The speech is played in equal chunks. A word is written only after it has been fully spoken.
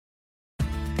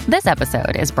This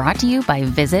episode is brought to you by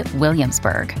Visit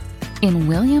Williamsburg. In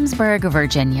Williamsburg,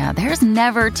 Virginia, there's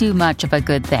never too much of a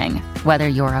good thing. Whether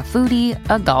you're a foodie,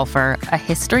 a golfer, a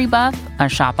history buff, a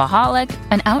shopaholic,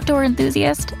 an outdoor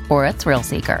enthusiast, or a thrill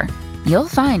seeker, you'll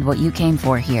find what you came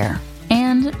for here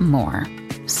and more.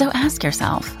 So ask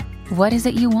yourself, what is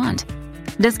it you want?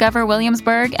 Discover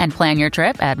Williamsburg and plan your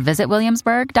trip at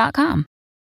visitwilliamsburg.com.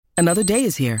 Another day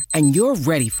is here, and you're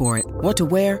ready for it. What to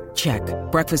wear? Check.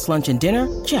 Breakfast, lunch, and dinner?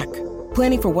 Check.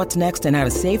 Planning for what's next and how to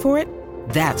save for it?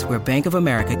 That's where Bank of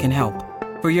America can help.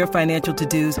 For your financial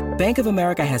to-dos, Bank of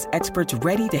America has experts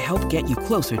ready to help get you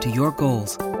closer to your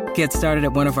goals. Get started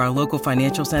at one of our local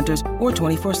financial centers or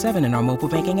 24/7 in our mobile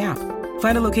banking app.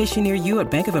 Find a location near you at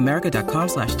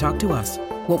bankofamerica.com/talktous.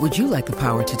 What would you like the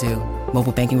power to do?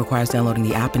 Mobile banking requires downloading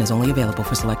the app and is only available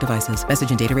for select devices.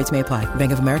 Message and data rates may apply.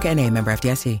 Bank of America N.A., member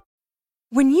FDIC.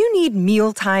 When you need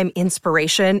mealtime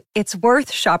inspiration, it's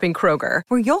worth shopping Kroger,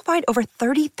 where you'll find over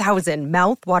 30,000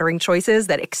 mouth-watering choices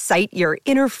that excite your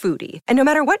inner foodie. And no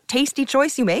matter what tasty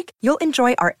choice you make, you'll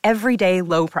enjoy our everyday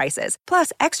low prices,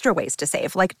 plus extra ways to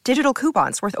save, like digital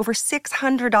coupons worth over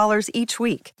 $600 each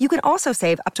week. You can also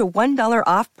save up to $1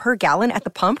 off per gallon at the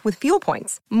pump with fuel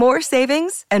points. More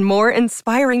savings and more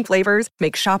inspiring flavors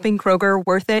make shopping Kroger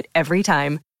worth it every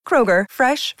time. Kroger,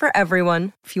 fresh for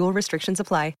everyone. Fuel restrictions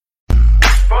apply.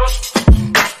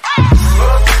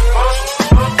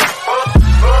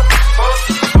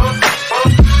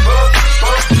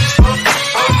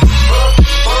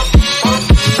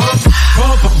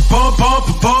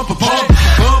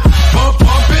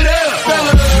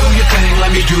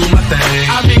 Do my thing.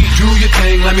 I mean, do your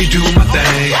thing, let me do my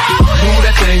thing. Move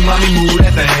that thing, mommy, move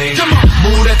that thing. Come on,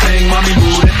 move that thing, mommy,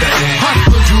 move that thing.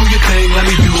 Do your thing, let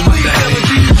me do my thing.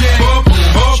 Bump,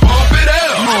 bump, bump it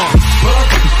up.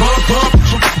 Bump, bump, bump,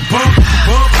 bump,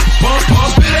 bump, bump,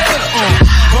 bump it up.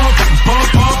 Bump, bump,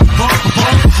 bump, bump,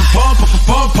 bump,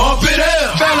 bump, bump it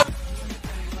up.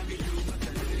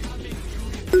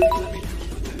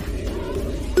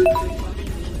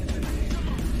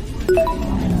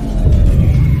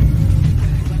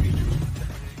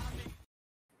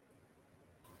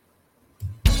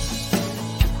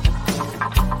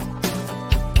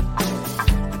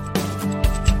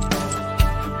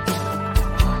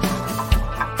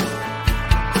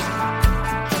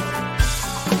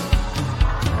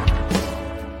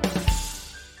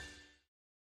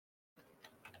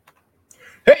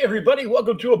 Hey, everybody.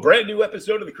 Welcome to a brand new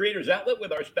episode of the Creators Outlet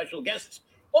with our special guests,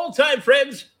 old-time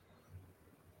friends,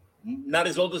 not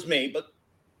as old as me, but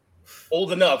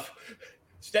old enough,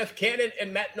 Steph Cannon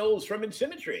and Matt Knowles from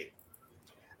Insymmetry.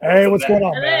 Hey, what's going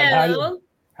on, man?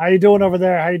 How you doing over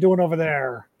there? How you doing over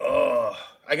there?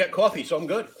 I got coffee, so I'm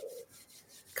good.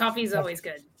 Coffee's always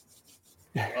good.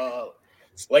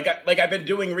 Like I've been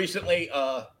doing recently,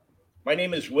 my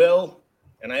name is Will,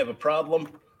 and I have a problem.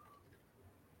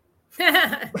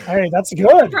 Hey, that's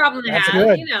good. Problem to that's have,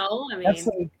 good. you know. I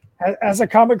mean, as a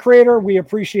comic creator, we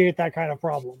appreciate that kind of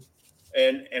problem.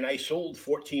 And I sold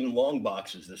 14 long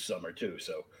boxes this summer too.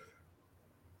 So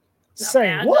say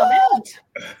bad, what?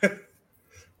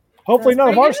 Hopefully, That's none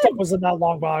of pretty our good. stuff was in that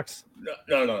long box.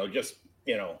 No, just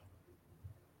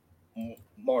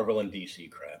Marvel and DC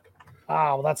crap.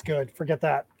 Ah, well, that's good. Forget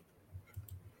that.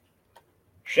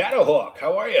 Shadowhawk,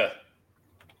 how are you?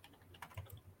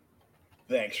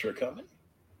 Thanks for coming.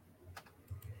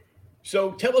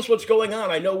 So tell us what's going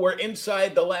on. I know we're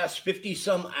inside the last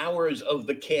 50-some hours of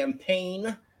the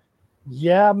campaign.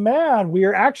 Yeah, man. We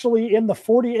are actually in the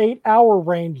 48-hour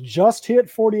range. Just hit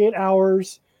 48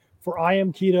 hours for I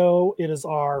Am Keto. It is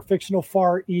our fictional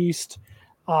Far East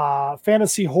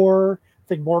fantasy horror. I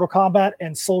think Mortal Kombat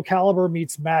and Soul Calibur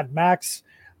meets Mad Max.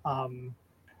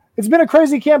 It's been a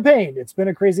crazy campaign.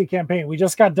 We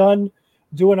just got done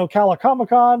doing Ocala Comic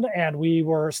Con, and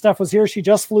Steph was here. She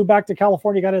just flew back to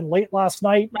California, got in late last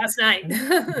night.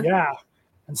 Yeah.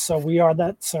 And so we are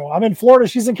that. So I'm in Florida.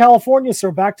 She's in California. So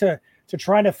we're back to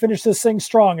trying to finish this thing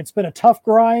strong. It's been a tough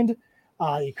grind.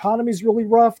 The economy's really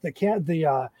rough. The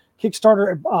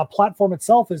Kickstarter platform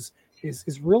itself is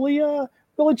really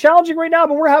challenging right now,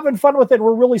 but we're having fun with it.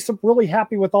 We're really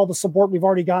happy with all the support we've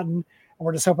already gotten. And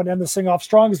we're just hoping to end this thing off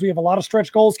strong because we have a lot of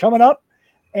stretch goals coming up.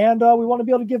 And we want to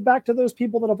be able to give back to those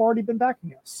people that have already been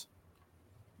backing us.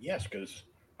 Yes, because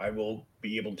I will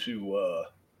be able to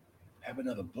have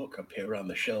another book up here on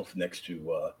the shelf next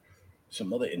to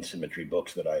some other Insymmetry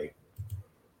books that I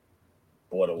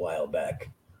bought a while back.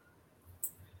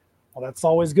 Well, that's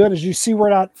always good. As you see,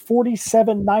 we're at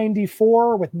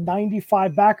 $47.94 with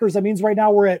 95 backers. That means right now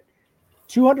we're at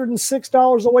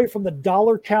 $206 away from the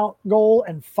dollar count goal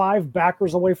and 5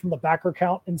 backers away from the backer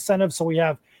count incentive. So we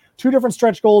have two different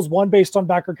stretch goals, one based on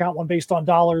backer count, one based on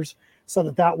dollars, so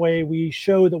that way we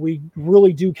show that we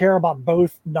really do care about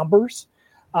both numbers,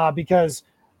 because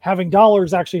having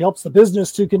dollars actually helps the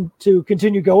business to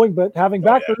continue going, but having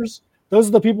backers, those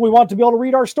are the people we want to be able to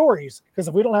read our stories. Because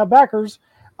if we don't have backers,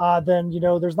 then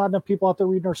there's not enough people out there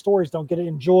reading our stories, don't get to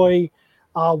enjoy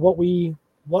what we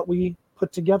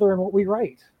put together and what we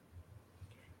write.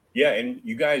 Yeah, and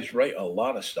you guys write a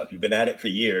lot of stuff. You've been at it for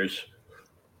years,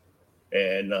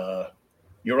 and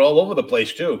you're all over the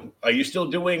place too. Are you still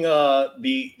doing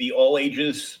the all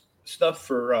ages stuff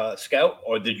for Scout,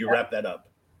 or did you wrap that up?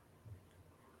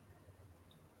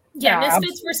 Yeah,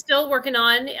 Misfits we're still working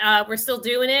on. We're still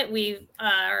doing it. We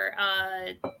are.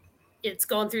 It's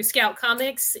going through Scout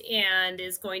Comics and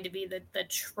is going to be the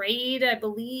trade, I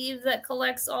believe, that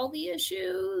collects all the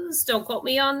issues. Don't quote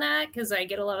me on that because I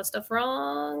get a lot of stuff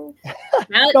wrong.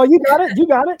 No, you got it. You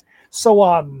got it.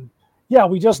 So,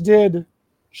 we just did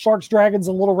Sharks, Dragons,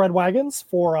 and Little Red Wagons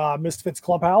for Misfits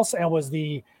Clubhouse, and was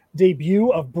the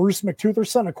debut of Bruce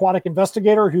McTutherson, aquatic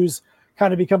investigator, who's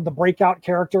kind of become the breakout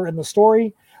character in the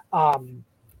story.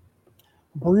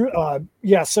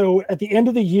 So at the end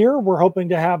of the year, we're hoping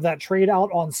to have that trade out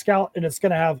on Scout, and it's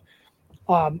going to have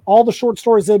all the short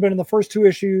stories that have been in the first two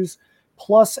issues,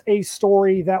 plus a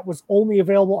story that was only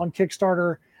available on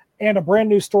Kickstarter, and a brand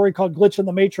new story called Glitch in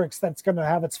the Matrix that's going to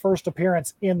have its first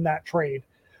appearance in that trade.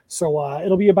 So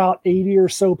it'll be about 80 or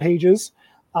so pages,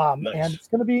 nice. And it's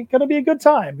going to be a good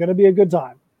time. Going to be a good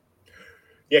time.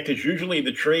 Yeah, because usually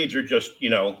the trades are just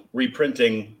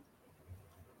reprinting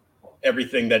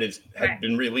everything that had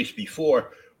been released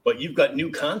before, but you've got new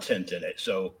content in it.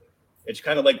 So it's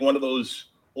kind of like one of those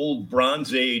old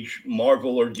Bronze Age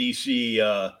Marvel or DC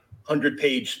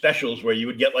 100-page specials where you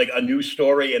would get like a new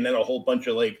story and then a whole bunch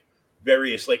of like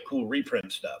various like cool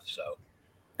reprint stuff. So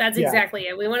that's exactly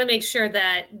it. We want to make sure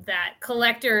that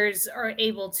collectors are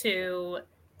able to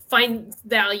find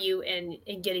value in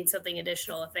getting something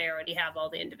additional if they already have all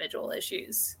the individual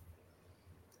issues.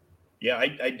 Yeah,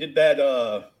 I did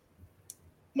that.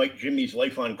 Mike Jimmy's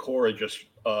Life on Korra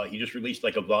he just released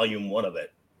like a volume 1 of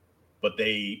it, but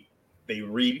they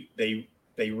redid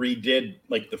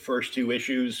like the first two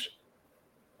issues.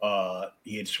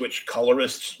 He had switched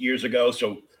colorists years ago,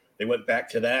 so they went back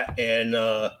to that. And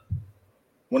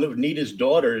one of Nita's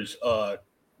daughters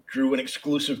drew an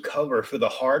exclusive cover for the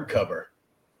hardcover.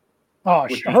 Oh,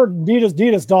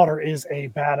 Nita's daughter is a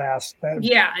badass.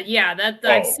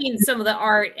 I've seen some of the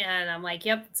art, and I'm like,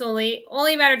 yep, it's only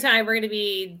a matter of time. We're going to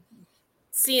be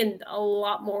seeing a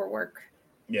lot more work.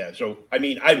 Yeah, so I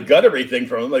mean, I've got everything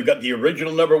from them. I've got the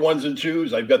original number 1s and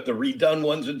 2s. I've got the redone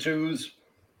 1s and 2s,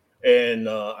 and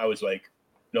I was like,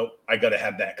 nope, I got to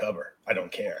have that cover. I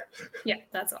don't care. Yeah,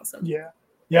 that's awesome.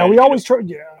 Yeah, we always try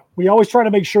to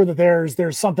make sure that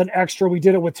there's something extra. We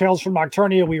did it with Tales from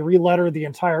Nocturnia. We relettered the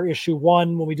entire issue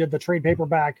 1 when we did the trade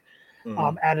paperback,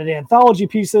 added anthology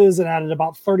pieces and added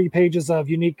about 30 pages of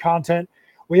unique content.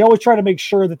 We always try to make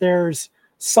sure that there's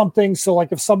something. So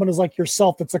like if someone is like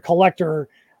yourself that's a collector,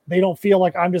 they don't feel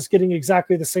like I'm just getting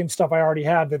exactly the same stuff I already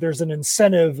have, that there's an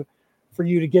incentive for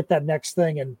you to get that next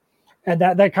thing. And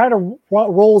that kind of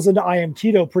rolls into I Am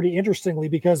Keto pretty interestingly,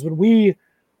 because when we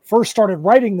first started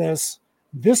writing this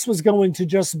was going to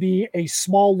just be a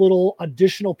small little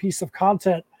additional piece of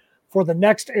content for the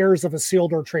next Heirs of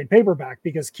Isildur trade paperback,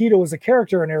 because Keto is a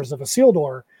character in Heirs of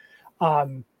Isildur.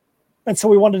 And so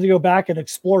we wanted to go back and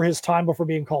explore his time before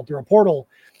being called through a portal.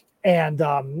 And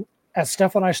as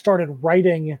Steph and I started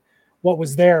writing what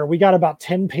was there, we got about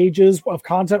 10 pages of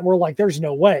content. We're like, there's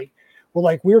no way. We're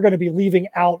like, we're going to be leaving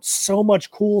out so much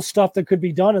cool stuff that could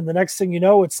be done. And the next thing you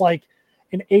know, it's like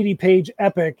an 80-page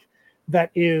epic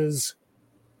that is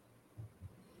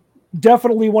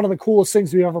definitely one of the coolest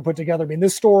things we've ever put together. I mean,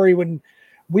 this story, when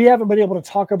we haven't been able to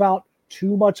talk about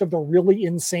too much of the really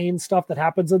insane stuff that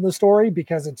happens in the story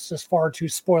because it's just far too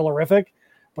spoilerific,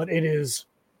 but it is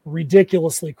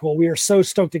ridiculously cool. We are so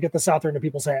stoked to get this out there into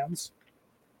people's hands.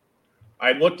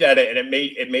 I looked at it and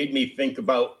it made me think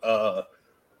about a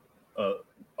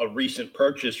recent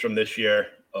purchase from this year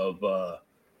of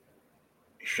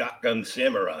Shotgun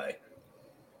Samurai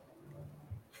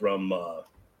from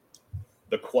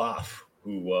the Quaff,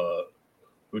 who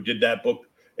did that book.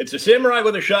 It's a samurai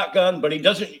with a shotgun, but he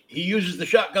uses the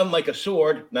shotgun like a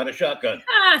sword, not a shotgun.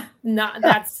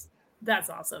 That's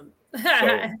awesome.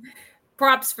 So,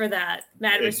 props for that.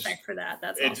 Mad respect for that.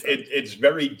 That's awesome. It's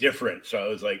very different. So I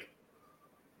was like,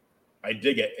 I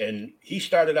dig it. And he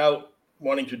started out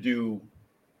wanting to do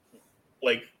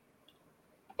like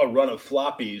a run of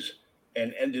floppies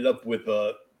and ended up with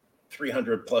a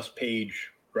 300+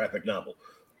 page graphic novel.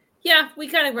 Yeah, we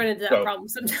kind of run into that So- problem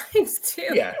sometimes too.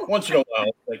 Yeah, once in a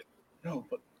while, like, no,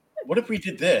 but what if we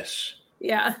did this?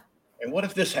 Yeah. And what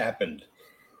if this happened?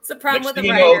 It's a problem Next with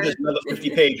thing the you know, writer. there's another 50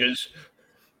 pages.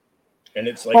 And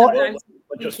it's like, Well, well, Sometimes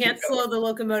let's we just can't keep going. slow the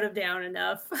locomotive down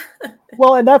enough.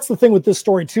 Well, and that's the thing with this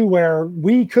story too, where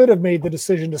we could have made the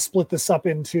decision to split this up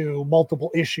into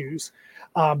multiple issues.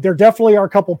 There definitely are a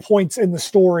couple points in the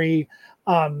story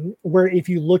where if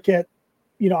you look at,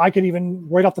 I could even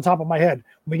right off the top of my head,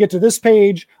 when we get to this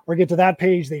page or get to that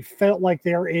page, they felt like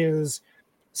there is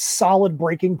solid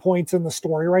breaking points in the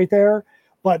story right there.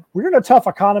 But we're in a tough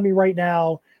economy right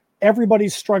now.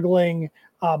 Everybody's struggling.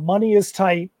 Money is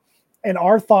tight. And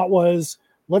our thought was,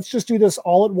 let's just do this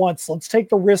all at once. Let's take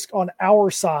the risk on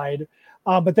our side.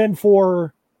 But then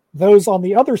for those on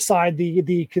the other side,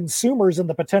 the consumers and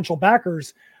the potential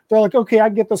backers, they're like, okay, I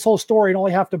can get this whole story and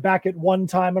only have to back it one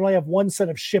time and only have one set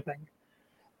of shipping.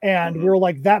 And we're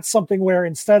like, that's something where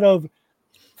instead of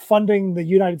funding the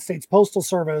United States Postal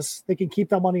Service, they can keep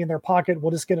that money in their pocket.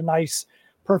 We'll just get a nice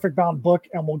perfect bound book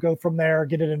and we'll go from there,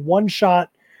 get it in one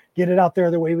shot, get it out there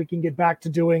the way we can get back to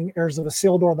doing Heirs of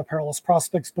Isildur and the Perilous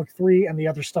Prospects Book 3 and the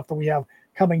other stuff that we have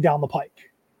coming down the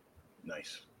pike.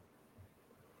 Nice.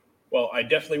 Well, I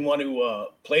definitely want to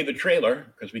play the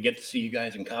trailer because we get to see you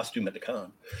guys in costume at the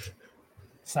con.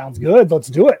 Sounds good. Let's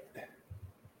do it.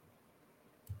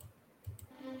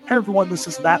 Hey everyone, this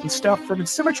is Matt and Steph from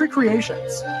Insymmetry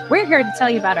Creations. We're here to tell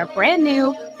you about our brand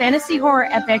new fantasy horror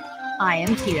epic, I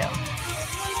Am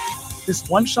Keto. This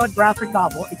one-shot graphic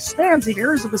novel expands the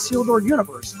Heirs of Isildur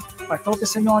universe by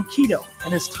focusing on Keto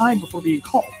and his time before being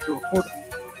called to a portal.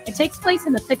 It takes place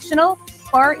in the fictional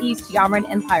Far East Yamaran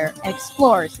Empire and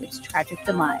explores its tragic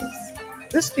demise.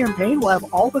 This campaign will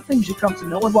have all the things you come to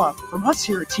know and love from us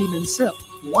here at Team Insim,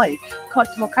 like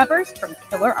Collectible covers from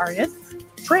killer artists,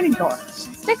 trading cards,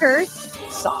 stickers,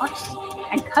 socks.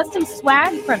 and custom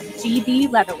swag from GB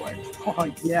Leatherworks.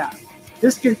 Oh yeah.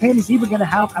 This campaign is even going to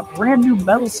have a brand new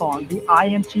metal song, the I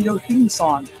Am Keto theme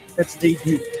song, that's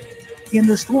debuted. In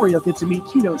the story, you'll get to meet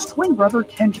Keto's twin brother,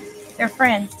 Kenji, Their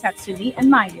friends, Tatsumi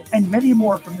and Mayu. and many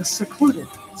more from this secluded,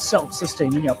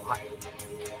 self-sustaining empire.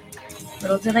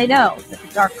 Little do they know that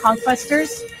the Dark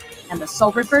Conquestors and the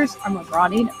Soul Rippers are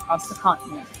marauding across the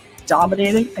continent.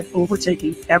 Dominating and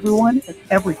overtaking everyone and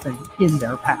everything in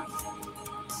their path.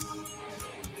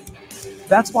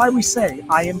 That's why we say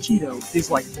I Am Keto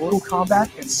is like Mortal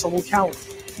Kombat and Soul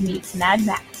Calibur. Meets Mad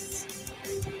Max.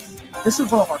 This is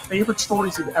one of our favorite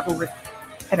stories we've ever written.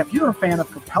 And if you're a fan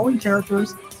of compelling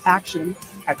characters, action,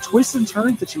 and twists and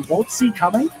turns that you won't see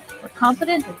coming, We're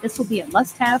confident that this will be a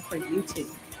must-have for you too.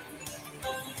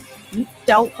 You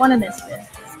don't want to miss this.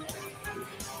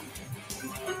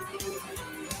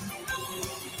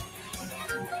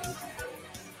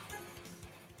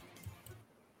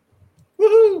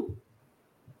 Woohoo!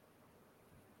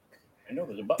 I know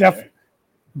there's a button there.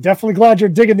 Definitely glad you're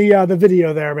digging the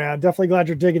video there, man. Definitely glad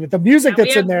you're digging it. The music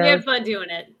that's in there. We had fun doing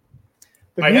it.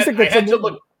 The I music that's had in to there.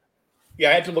 look. Yeah,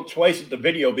 I had to look twice at the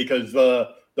video because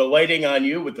the lighting on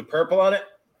you with the purple on it.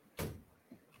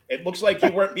 It looks like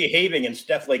you weren't behaving, and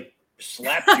Steph like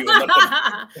slapped you. And left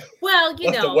a- Well, you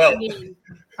left a know, well.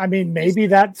 I mean, maybe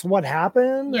that's what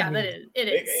happened. yeah, I mean, that is. It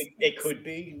is. it could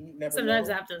be. You never Sometimes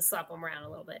know. I have to slap them around a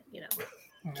little bit,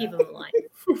 keep them in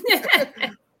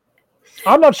line.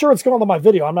 I'm not sure what's going on with my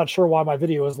video. I'm not sure why my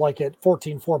video is like at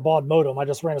 14.4 baud modem. I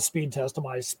just ran a speed test and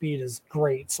my speed is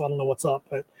great. So I don't know what's up,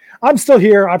 but I'm still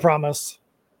here. I promise.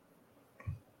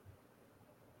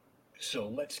 So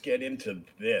let's get into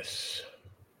this.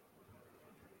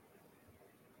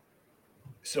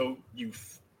 So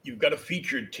you've got a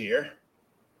featured tier,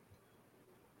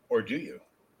 or do you?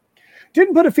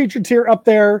 Didn't put a featured tier up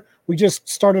there. We just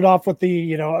started off with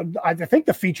the, I think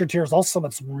the featured tier is also something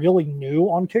that's really new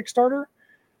on Kickstarter.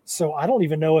 So I don't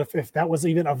even know if that was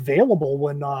even available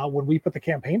when we put the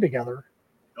campaign together.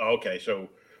 Oh, okay, so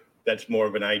that's more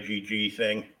of an IGG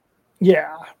thing.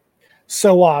 Yeah.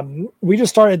 So we just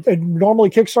started. Normally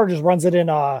Kickstarter just runs it in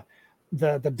the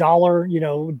dollar,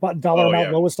 dollar amount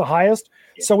yeah. lowest to highest.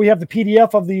 Yeah. So we have the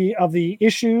PDF of the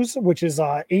issues, which is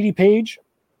 80 page.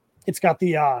 It's got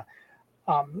the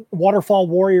Waterfall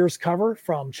Warriors cover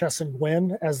from Chess and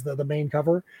Gwen as the main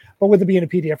cover. But with it being a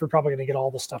PDF, you're probably going to get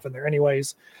all the stuff in there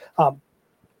anyways.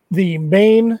 The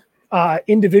main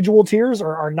individual tiers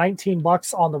are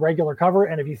 $19 on the regular cover.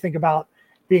 And if you think about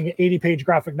being an 80-page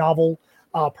graphic novel,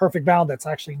 perfect bound, that's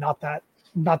actually not that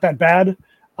bad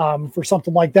for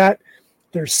something like that.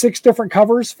 There's 6 different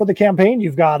covers for the campaign.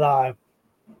 You've got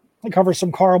covers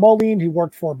from Cara Moline, who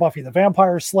worked for Buffy the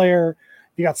Vampire Slayer.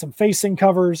 You got some facing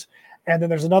covers. And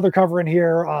then there's another cover in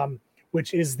here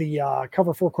which is the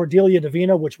cover for Cordelia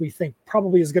Divina, which we think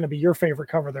probably is going to be your favorite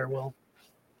cover there, Will.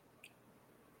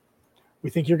 We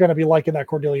think you're going to be liking that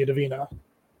Cordelia Divina.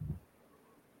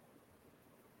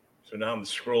 So now I'm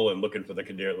scrolling looking for the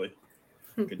Cordelia.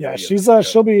 Yeah,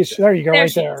 she'll be there. You go,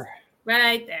 right there.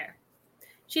 Right there.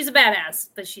 She's a badass,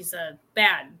 but she's a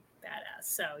badass.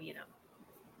 So, you know.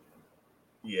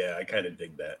 Yeah, I kind of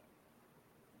dig that.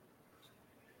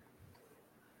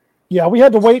 Yeah, we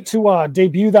had to wait to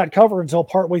debut that cover until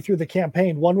partway through the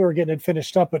campaign. One, we were getting it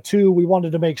finished up, but two, we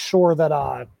wanted to make sure that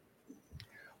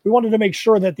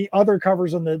the other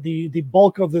covers and the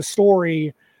bulk of the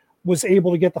story was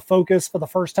able to get the focus for the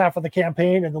first half of the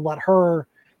campaign, and to let her,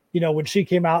 you know, when she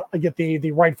came out, get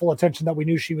the rightful attention that we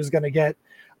knew she was going to get,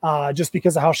 just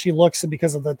because of how she looks and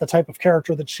because of the type of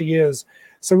character that she is.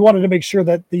 So we wanted to make sure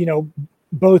that, you know,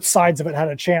 both sides of it had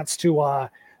a chance to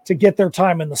get their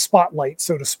time in the spotlight,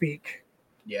 so to speak.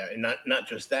 Yeah, and not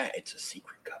just that, it's a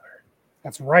secret cover.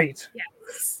 That's right.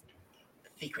 Yes.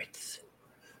 Secrets.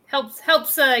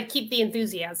 Helps keep the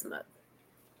enthusiasm up.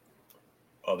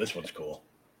 Oh, this one's cool.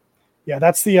 Yeah,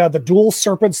 that's the dual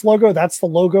serpents logo. That's the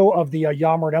logo of the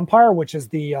Yamrid Empire, which is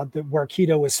the where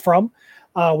Keto is from.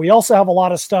 We also have a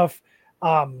lot of stuff.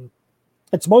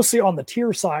 It's mostly on the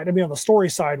tier side. I mean, on the story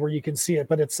side where you can see it,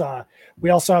 but it's we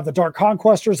also have the Dark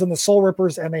Conquestors and the Soul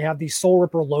Rippers, and they have the Soul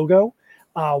Ripper logo,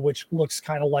 which looks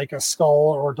kind of like a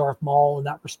skull or Darth Maul in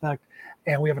that respect.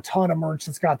 And we have a ton of merch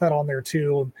that's got that on there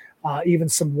too. Even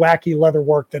some wacky leather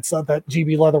work that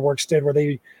GB Leatherworks did, where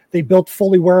they built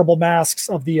fully wearable masks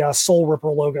of the Soul Ripper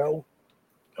logo.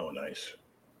 Oh, nice.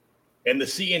 And the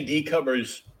C&D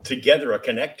covers together are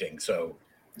connecting. So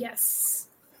yes,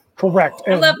 correct.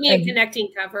 I love me a connecting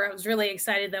cover. I was really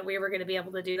excited that we were going to be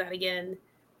able to do that again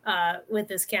with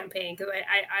this campaign, because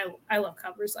I love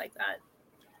covers like that.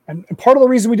 And part of the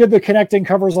reason we did the connecting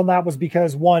covers on that was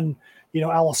because, one, you know,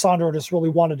 Alessandro just really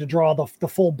wanted to draw the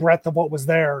full breadth of what was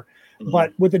there. Mm-hmm.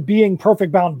 But with it being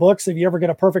perfect bound books, if you ever get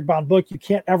a perfect bound book, you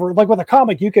can't ever, like with a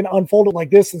comic, you can unfold it like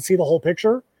this and see the whole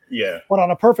picture. Yeah. But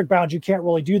on a perfect bound, you can't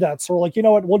really do that. So we're like, you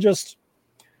know what, we'll just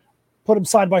put them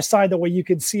side by side. That way you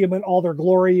can see them in all their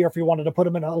glory. Or if you wanted to put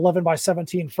them in an 11 by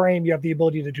 17 frame, you have the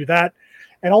ability to do that.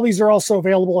 And all these are also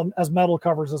available as metal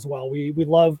covers as well. We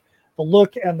love the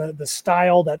look and the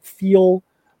style, that feel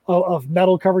of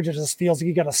metal coverage. It just feels like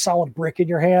you got a solid brick in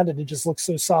your hand, and it just looks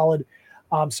so solid.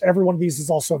 So every one of these is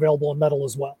also available in metal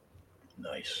as well.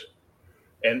 Nice.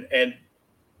 And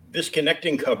this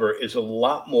connecting cover is a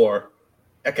lot more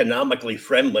economically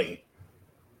friendly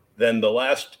than the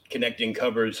last connecting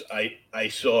covers I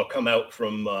saw come out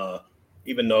from,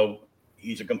 even though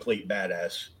he's a complete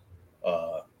badass,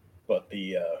 but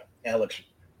the Alex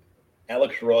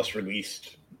Ross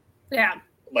released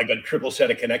like a triple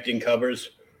set of connecting covers.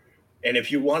 And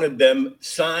if you wanted them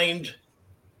signed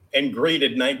and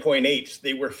graded 9.8s,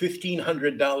 they were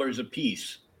 $1,500 a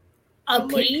piece. A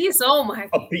piece? Like, oh my!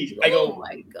 A piece. I go. Oh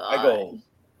my god! I go.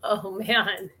 Oh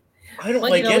man! I don't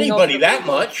like anybody that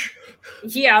much.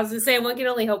 Yeah, I was gonna say, one can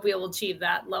only hope we will achieve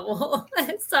that level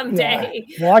someday.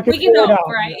 Yeah. Well, we can hope,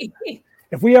 right?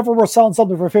 If we ever were selling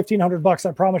something for $1,500,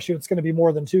 I promise you, it's going to be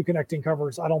more than 2 connecting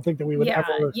covers. I don't think that we would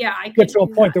ever get to a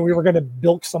point that we were going to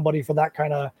bilk somebody for that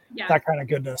kind of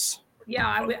goodness. Yeah,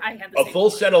 I have a full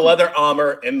set of leather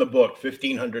armor in the book,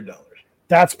 $1,500.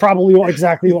 That's probably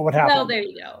exactly what would happen. Well, there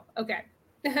you go.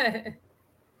 Okay.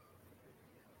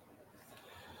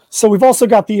 So we've also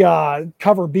got the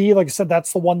cover B. Like I said,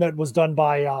 that's the one that was done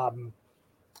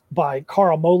by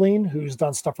Carl Moline, who's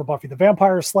done stuff for Buffy the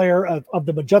Vampire Slayer. Of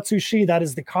the Majutsushi, that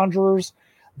is the Conjurers.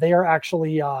 They are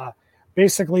actually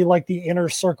basically like the inner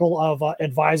circle of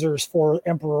advisors for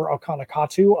Emperor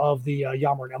Okanakatu of the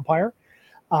Yamrid Empire.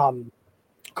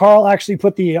 Carl actually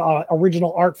put the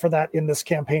original art for that in this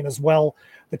campaign as well.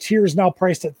 The tier is now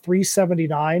priced at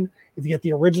 $379 if you get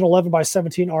the original 11 by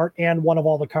 17 art and one of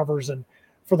all the covers. And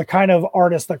for the kind of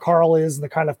artist that Carl is and the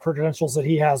kind of credentials that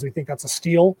he has, we think that's a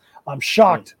steal. I'm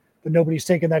shocked that nobody's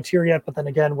taken that tier yet. But then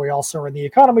again, we also are in the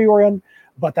economy we're in,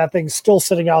 but that thing's still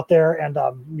sitting out there. And,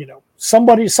 you know,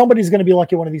 somebody's going to be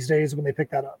lucky one of these days when they pick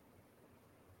that up.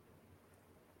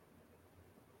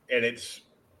 And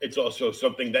it's also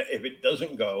something that if it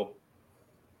doesn't go,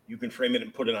 you can frame it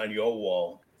and put it on your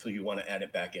wall until you want to add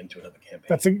it back into another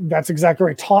campaign. That's exactly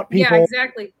right. Taught people. Yeah,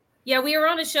 exactly. Yeah, we were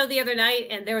on a show the other night,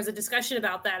 and there was a discussion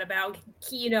about that, about,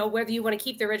 you know, whether you want to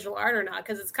keep the original art or not,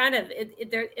 because it's kind of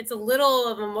it's a little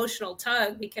of an emotional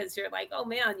tug, because you're like, oh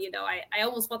man, you know, I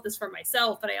almost want this for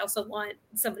myself, but I also want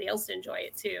somebody else to enjoy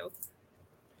it too.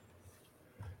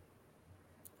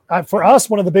 For us,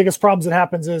 one of the biggest problems that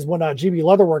happens is when GB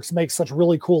Leatherworks makes such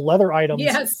really cool leather items.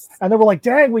 Yes. And then we're like,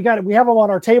 dang, we have them on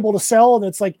our table to sell. And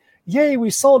it's like, yay, we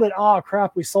sold it. Oh,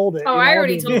 crap, we sold it. Oh, I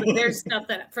already told them there's stuff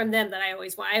that from them that I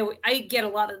always want. I get a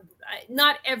lot of,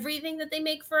 not everything that they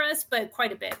make for us, but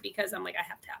quite a bit, because I'm like, I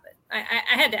have to have it.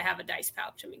 I had to have a dice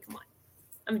pouch. I mean, come on.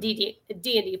 I'm a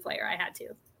D&D player. I had to.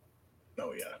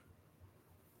 Oh,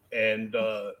 yeah. And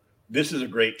this is a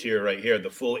great tier right here, the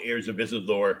full Heirs of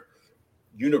Isildur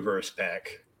universe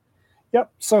pack.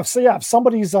 Yep. So yeah, if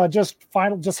somebody's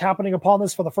just happening upon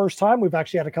this for the first time, we've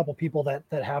actually had a couple people that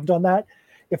have done that.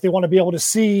 If they want to be able to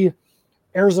see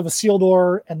Heirs of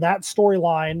Isildur and that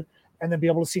storyline, and then be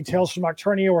able to see Tales from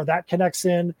Nocturnia where that connects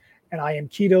in, and I Am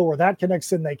Keto where that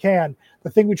connects in, they can. The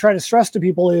thing we try to stress to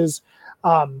people is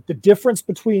the difference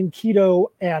between Keto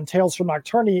and Tales from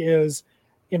Nocturnia is,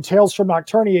 in Tales from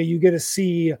Nocturnia, you get to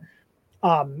see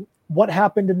what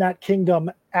happened in that kingdom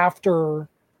after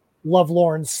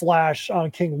Lovelorn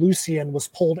 / King Lucian was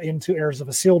pulled into Heirs of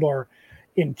Isildur.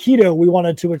 In Keto, we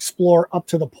wanted to explore up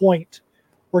to the point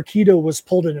where Keto was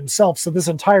pulled in himself. So this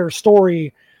entire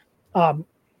story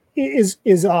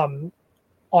is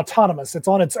autonomous. It's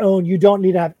on its own. You don't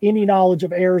need to have any knowledge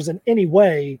of heirs in any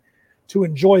way to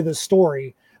enjoy this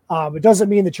story. It doesn't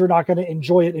mean that you're not going to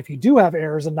enjoy it if you do have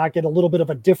heirs and not get a little bit of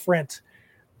a different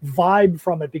vibe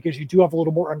from it, because you do have a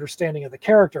little more understanding of the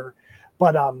character.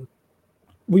 But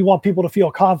we want people to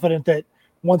feel confident that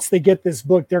once they get this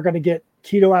book, they're going to get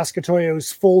Keto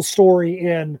Ascatoyo's full story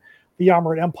in the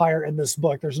Yamaran Empire in this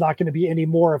book. There's not going to be any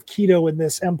more of Keto in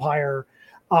this empire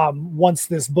once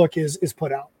this book is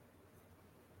put out.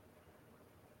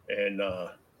 And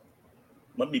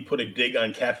let me put a dig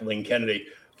on Kathleen Kennedy.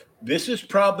 This is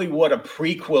probably what a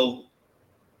prequel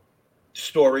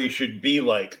story should be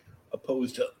like,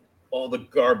 opposed to all the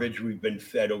garbage we've been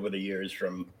fed over the years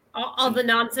from all the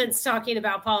nonsense talking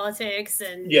about politics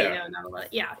and yeah.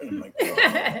 Yeah. Oh my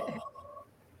God.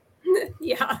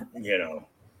 Yeah.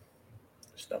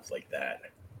 Stuff like that.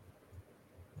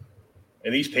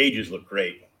 And these pages look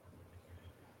great.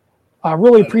 I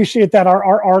really appreciate that.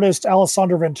 Our artist,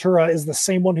 Alessandro Ventura, is the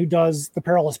same one who does the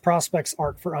Perilous Prospects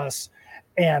art for us.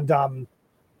 And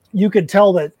you could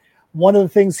tell that one of the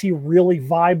things he really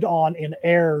vibed on in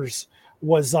Heirs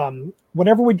was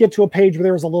whenever we get to a page where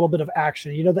there was a little bit of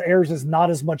action. The Heirs is not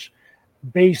as much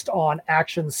based on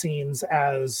action scenes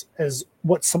as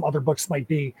what some other books might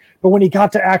be. But when he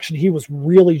got to action, he was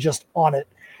really just on it.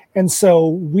 And so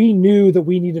we knew that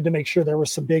we needed to make sure there were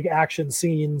some big action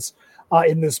scenes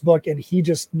in this book, and he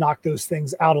just knocked those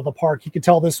things out of the park. You could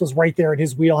tell this was right there in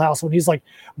his wheelhouse when he's like,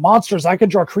 monsters, I can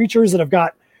draw creatures that have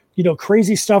got,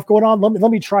 crazy stuff going on.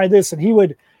 Let me try this. And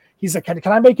he's like,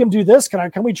 can I make him do this?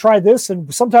 Can we try this?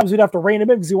 And sometimes we'd have to rein him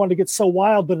in because he wanted to get so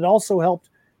wild, but it also helped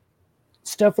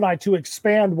Steph and I to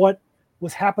expand what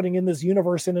was happening in this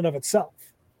universe in and of itself.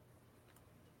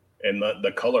 And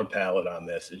the color palette on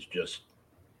this is just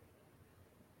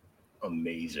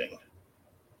amazing.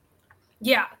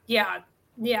 Yeah.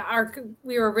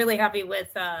 We were really happy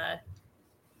with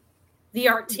the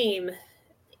art team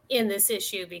in this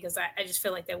issue, because I just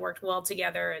feel like they worked well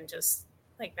together, and just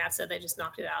like Matt said, they just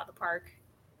knocked it out of the park.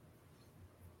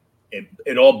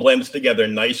 It all blends together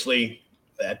nicely.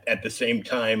 At the same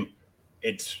time,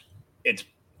 it's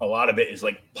a lot of it is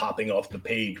like popping off the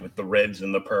page with the reds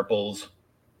and the purples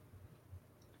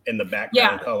and the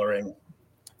background coloring.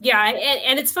 Yeah,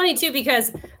 and it's funny too,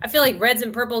 because I feel like reds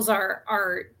and purples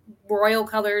are royal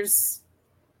colors.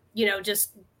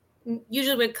 Just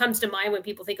usually what comes to mind when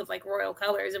people think of like royal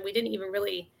colors, and we didn't even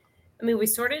really. I mean, we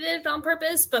sorted it on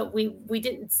purpose, but we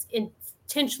didn't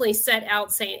intentionally set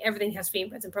out saying everything has to be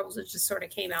in reds and purples. It just sort of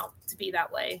came out to be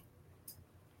that way.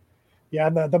 Yeah,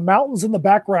 the mountains in the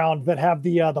background that have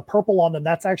the purple on them,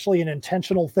 that's actually an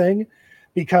intentional thing,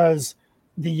 because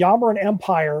the Yamaran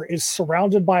Empire is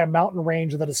surrounded by a mountain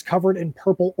range that is covered in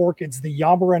purple orchids, the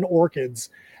Yamaran orchids,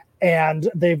 and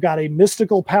they've got a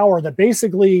mystical power that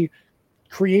basically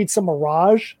creates a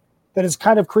mirage that has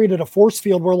kind of created a force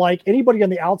field where, like, anybody on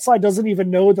the outside doesn't even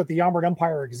know that the Yamaran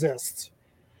Empire exists.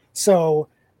 So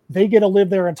they get to live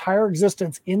their entire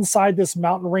existence inside this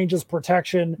mountain range's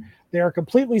protection. They are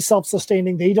completely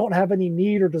self-sustaining. They don't have any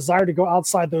need or desire to go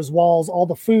outside those walls. All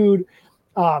the food,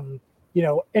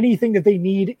 anything that they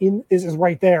need is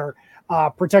right there,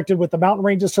 protected with the mountain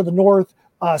ranges to the north,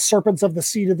 serpents of the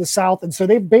sea to the south. And so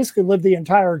they've basically lived the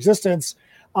entire existence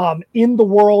in the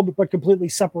world, but completely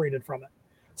separated from it.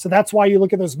 So that's why you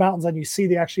look at those mountains and you see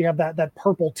they actually have that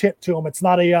purple tint to them. It's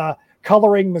not a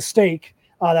coloring mistake.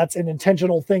 That's an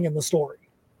intentional thing in the story.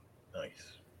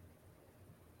 Nice.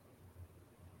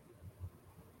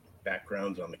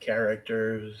 Backgrounds on the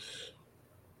characters.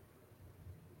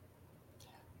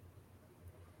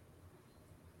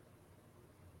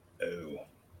 Oh,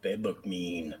 they look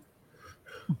mean.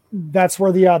 That's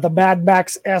where the Mad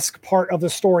Max-esque part of the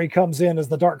story comes in, as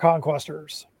the Dark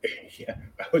Conquestors. Yeah,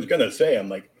 I was gonna say, I'm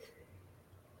like,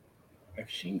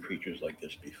 I've seen creatures like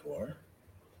this before.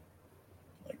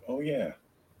 Like, oh yeah.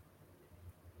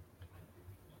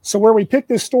 So where we pick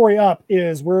this story up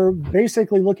is we're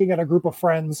basically looking at a group of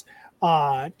friends,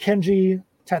 Kenji,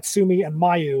 Tatsumi, and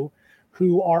Mayu,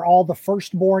 who are all the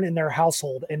firstborn in their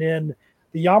household. And in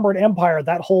the Yamaran Empire,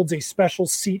 that holds a special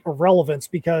seat of relevance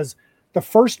because the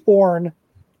firstborn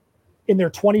in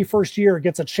their 21st year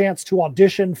gets a chance to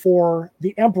audition for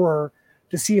the emperor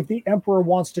to see if the emperor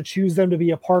wants to choose them to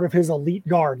be a part of his elite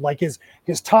guard, like his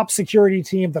top security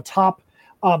team, the top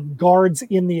guards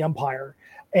in the empire.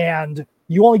 And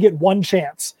you only get one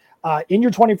chance in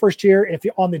your 21st year. If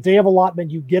you, on the day of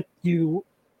allotment, you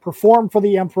perform for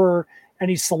the emperor and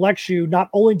he selects you, not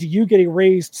only do you get a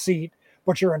raised seat,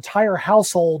 but your entire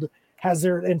household has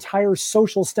their entire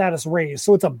social status raised.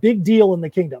 So it's a big deal in the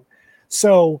kingdom.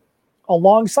 So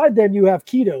alongside them, you have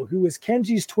Kido, who is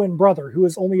Kenji's twin brother, who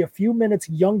is only a few minutes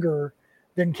younger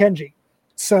than Kenji.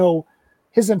 So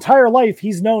his entire life,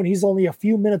 he's known he's only a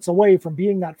few minutes away from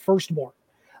being that firstborn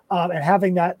and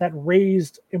having that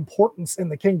raised importance in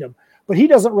the kingdom. But he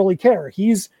doesn't really care.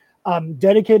 He's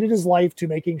dedicated his life to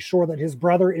making sure that his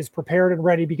brother is prepared and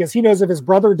ready, because he knows if his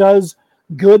brother does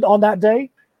good on that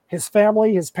day, his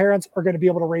family, his parents are going to be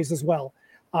able to raise as well.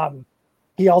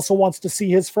 He also wants to see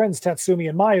his friends, Tatsumi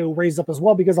and Mayu, raised up as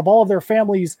well, because of all of their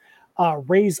families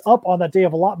raise up on that day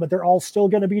of allotment, they're all still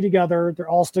going to be together. They're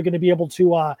all still going to be able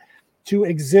to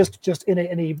exist just in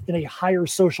a higher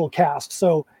social caste.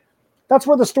 So that's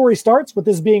where the story starts, with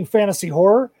this being fantasy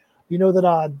horror. You know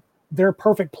that their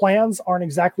perfect plans aren't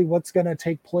exactly what's going to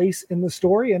take place in the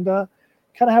story, and kind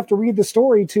of have to read the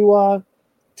story to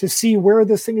see where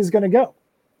this thing is going to go.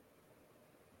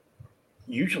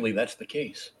 Usually that's the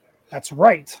case. That's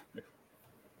right.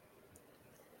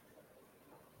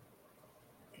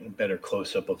 A better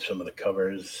close-up of some of the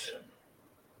covers.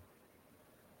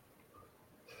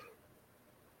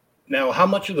 Now, how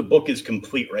much of the book is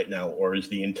complete right now, or is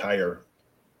the entire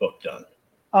book done?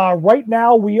 Right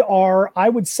now, we are, I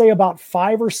would say, about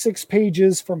 5 or 6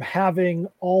 pages from having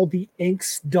all the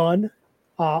inks done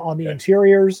on the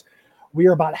interiors. We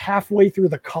are about halfway through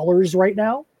the colors right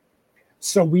now.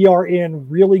 So we are in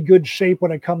really good shape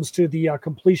when it comes to the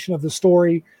completion of the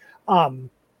story.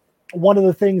 One of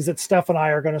the things that Steph and I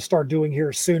are going to start doing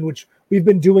here soon, which we've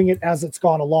been doing it as it's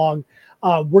gone along,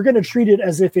 we're going to treat it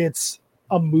as if it's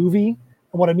a movie.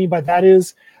 And what I mean by that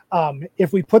is,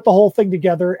 if we put the whole thing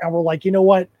together and we're like, you know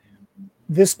what,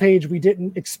 this page, we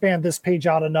didn't expand this page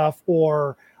out enough,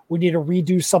 or we need to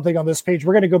redo something on this page,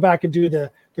 we're going to go back and do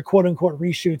the quote unquote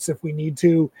reshoots if we need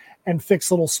to, and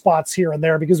fix little spots here and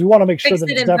there, because we want to make sure that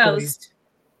it's definitely post.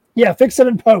 Yeah, fix it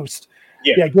in post.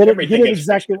 Yeah, get it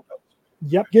exactly.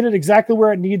 Yep, get it exactly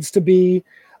where it needs to be.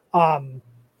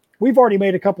 We've already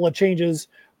made a couple of changes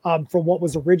from what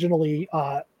was originally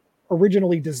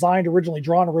designed, originally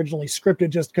drawn, originally scripted,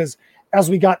 just because as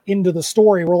we got into the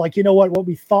story, we're like, you know what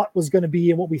we thought was going to be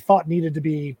and what we thought needed to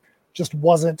be just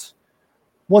wasn't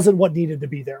what needed to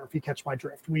be there, if you catch my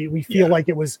drift. We feel like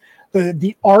it was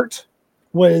the art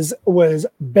was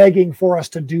begging for us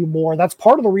to do more. That's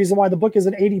part of the reason why the book is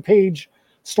an 80-page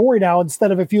story now,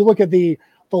 instead of, if you look at the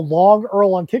long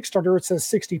Earl on Kickstarter, it says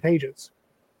 60 pages.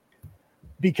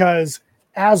 Because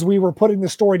as we were putting the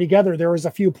story together, there was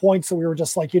a few points that we were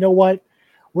just like, you know what,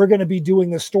 we're going to be doing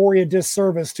the story a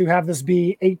disservice to have this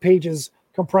be 8 pages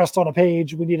compressed on a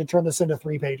page. We need to turn this into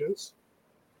 3 pages.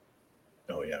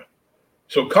 Oh yeah.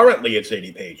 So currently it's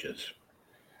 80 pages.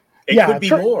 It could be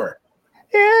more.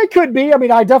 It could be. I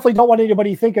mean, I definitely don't want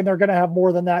anybody thinking they're going to have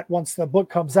more than that once the book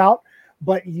comes out,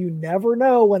 but you never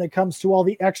know when it comes to all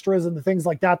the extras and the things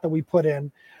like that we put in.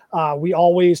 We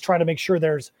always try to make sure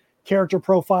there's character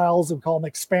profiles, and call them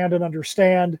expand and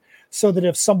understand, so that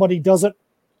if somebody doesn't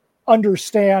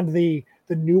understand the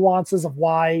nuances of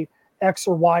why X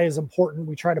or Y is important,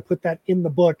 we try to put that in the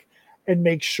book and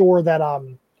make sure that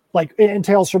like in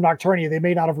Tales from Nocturnia, they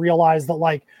may not have realized that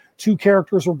like 2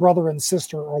 characters were brother and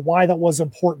sister, or why that was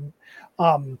important.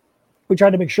 We tried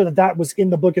to make sure that was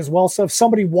in the book as well. So if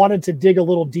somebody wanted to dig a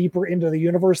little deeper into the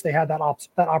universe, they had that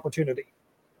opportunity.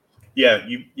 Yeah,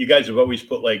 you guys have always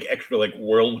put like extra like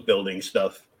world building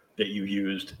stuff that you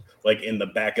used like in the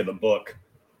back of the book.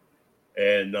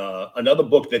 And another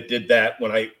book that did that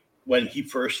when he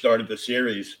first started the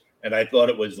series, and I thought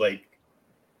it was like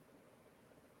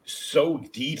so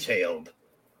detailed.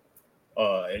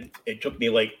 And it took me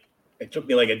like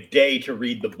a day to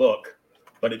read the book,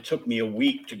 but it took me a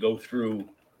week to go through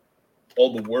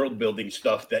all the world building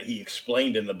stuff that he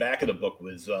explained in the back of the book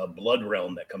was Blood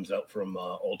Realm that comes out from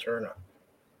Alterna.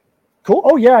 Cool.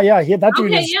 Oh yeah. That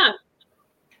dude Okay, is. yeah.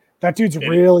 That dude's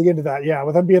really into that. Yeah,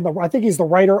 with him being I think he's the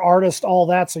writer, artist, all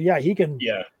that. So yeah, he can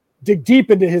dig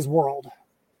deep into his world.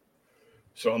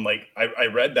 So I'm like, I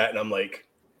read that and I'm like,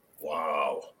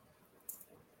 wow.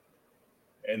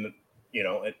 And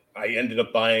I ended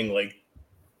up buying like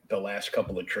the last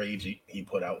couple of trades he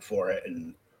put out for it,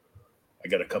 and I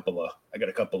got a couple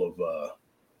of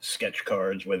sketch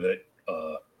cards with it.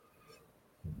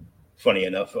 Funny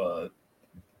enough,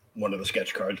 one of the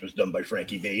sketch cards was done by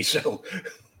Frankie B. So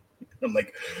I'm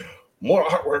like, more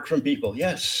artwork from people.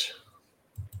 Yes.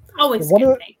 Always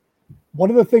one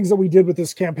of the things that we did with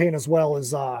this campaign as well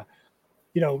is,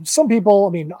 some people, I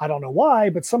mean, I don't know why,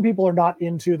 but some people are not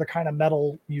into the kind of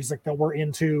metal music that we're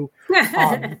into.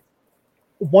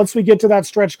 Once we get to that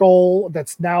stretch goal,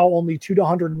 that's now only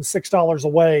 $206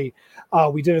 away.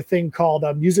 We did a thing called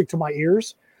Music to My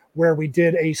Ears, where we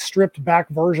did a stripped back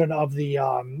version of the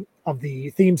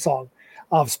theme song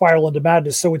of Spiral into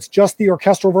Madness. So it's just the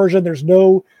orchestral version. There's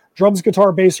no drums,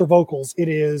 guitar, bass, or vocals. It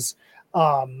is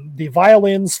the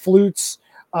violins, flutes,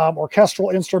 orchestral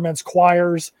instruments,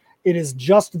 choirs. It is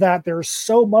just that. There's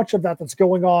so much of that that's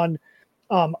going on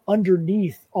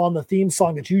underneath on the theme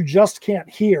song that you just can't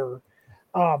hear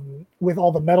with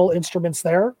all the metal instruments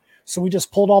there. So we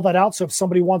just pulled all that out. So if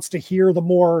somebody wants to hear the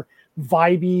more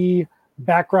vibey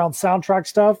background soundtrack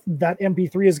stuff, that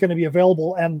MP3 is going to be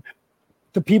available. And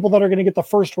the people that are going to get the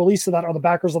first release of that are the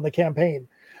backers of the campaign.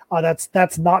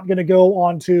 That's not going to go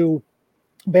onto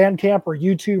Bandcamp or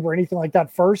YouTube or anything like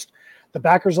that first. The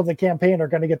backers of the campaign are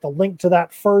going to get the link to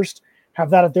that first, have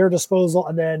that at their disposal,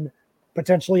 and then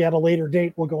potentially at a later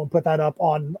date, we'll go and put that up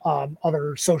on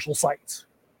other social sites.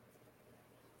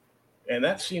 And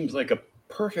that seems like a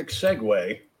perfect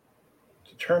segue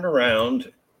to turn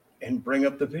around and bring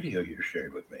up the video you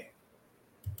shared with me.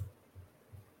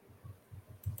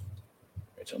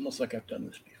 It's almost like I've done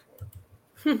this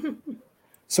before.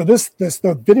 So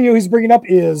the video he's bringing up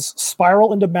is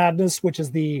Spiral into Madness, which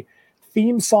is the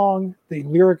theme song, the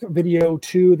lyric video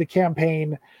to the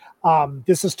campaign.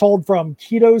 This is told from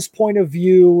Keto's point of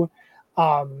view.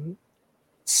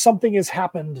 Something has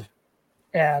happened,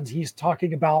 and he's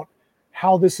talking about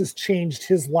how this has changed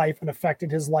his life and affected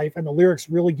his life. And the lyrics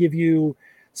really give you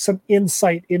some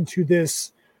insight into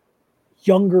this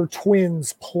younger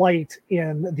twin's plight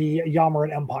in the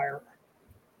Yamaran Empire.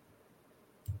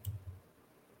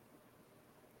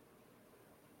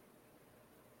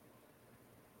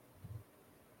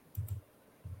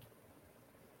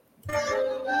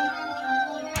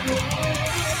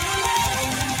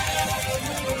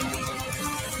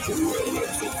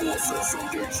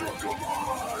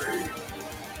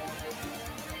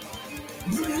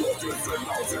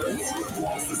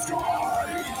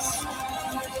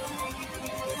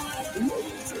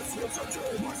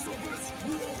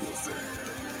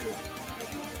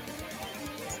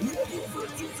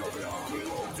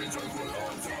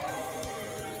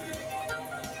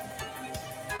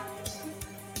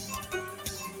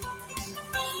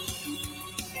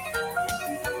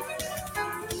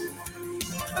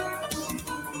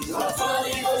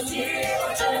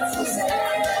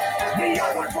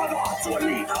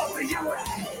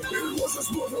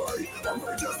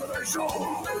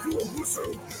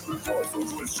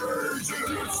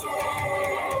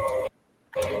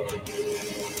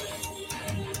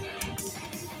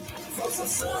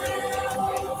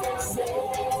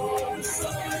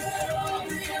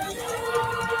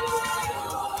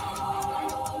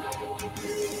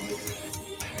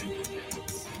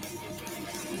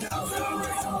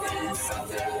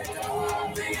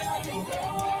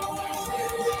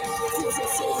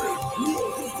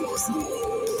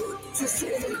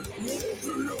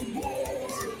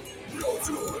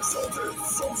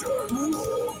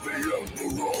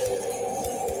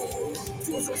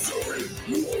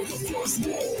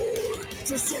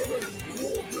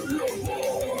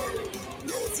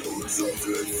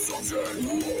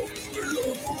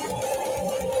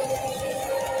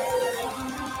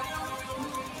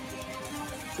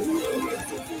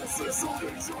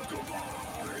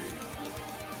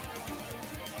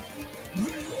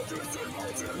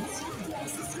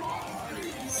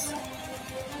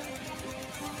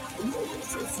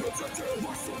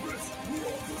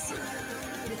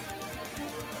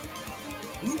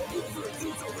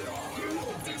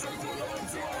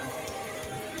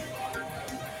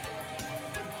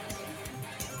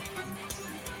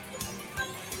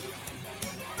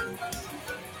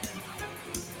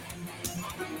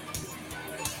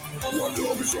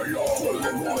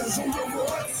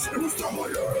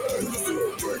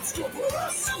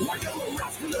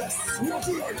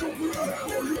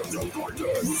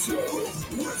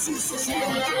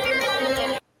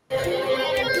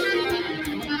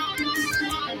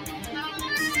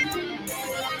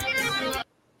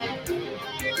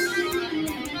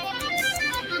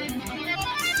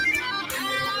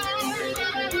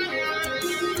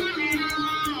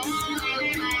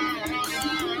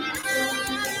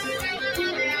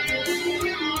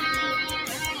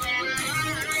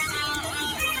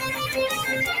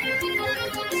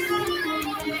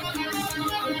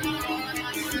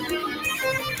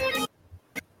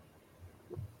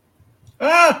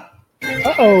 Ah!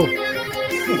 Uh-oh.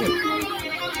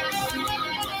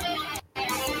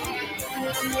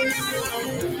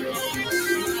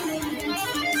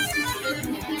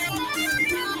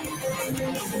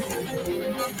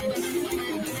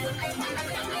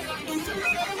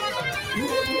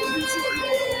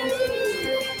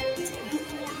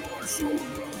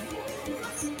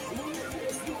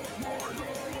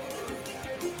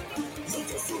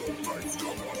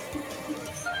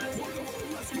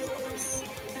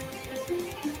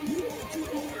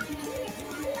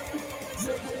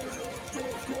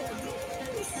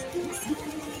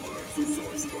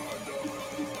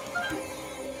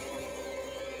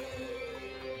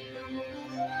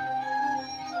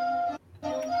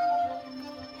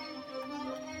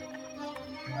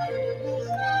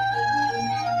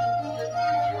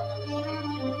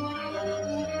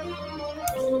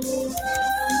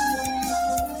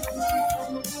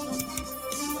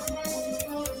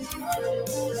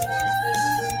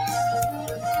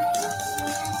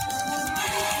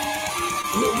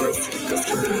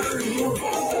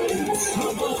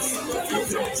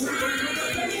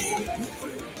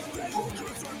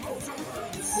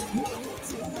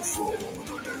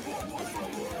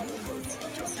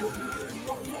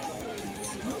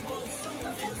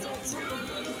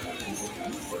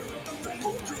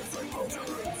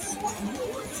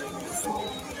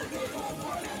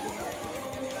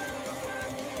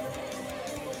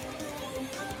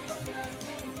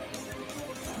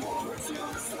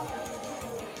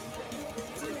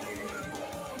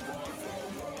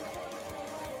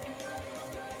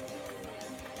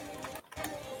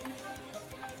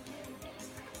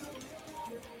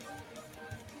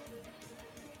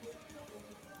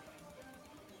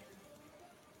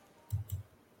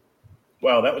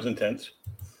 Wow, that was intense.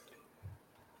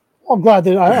 Well, I'm glad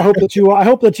that I hope that you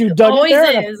dug Always it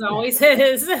there. Always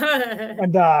is.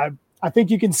 And I think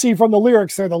you can see from the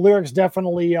lyrics there, the lyrics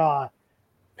definitely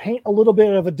paint a little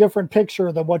bit of a different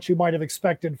picture than what you might have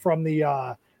expected from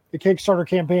the Kickstarter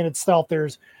campaign itself.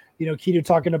 There's, Kido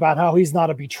talking about how he's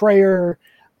not a betrayer,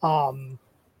 how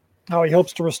he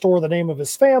hopes to restore the name of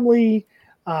his family.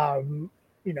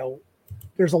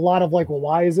 There's a lot of like, well,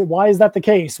 why is that the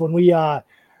case when we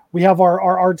have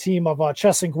our team of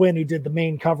Chess and Gwyn who did the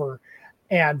main cover,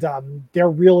 and they're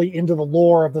really into the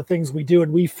lore of the things we do,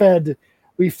 and we fed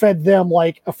them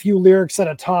like a few lyrics at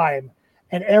a time,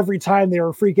 and every time they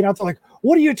were freaking out, they're like,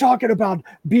 "What are you talking about,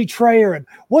 betrayer? And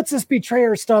what's this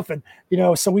betrayer stuff?" And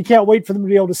so we can't wait for them to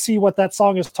be able to see what that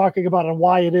song is talking about and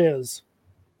why it is.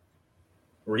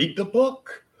 Read the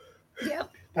book.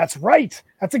 Yep. That's right.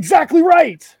 That's exactly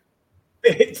right.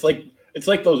 It's like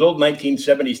those old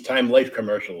 1970s Time Life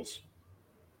commercials.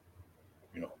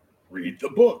 Read the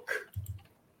book.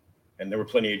 And there were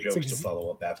plenty of jokes to follow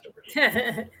up afterwards.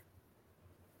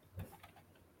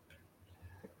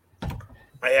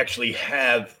 I actually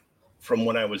have, from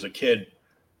when I was a kid,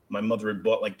 my mother had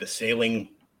bought like the sailing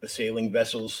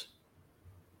vessels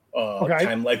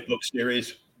Time Life book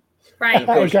series. Right.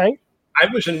 Course, okay. I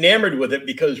was enamored with it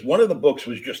because one of the books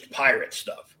was just pirate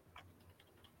stuff.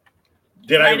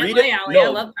 Did I read it? No, I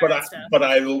love pirate stuff. But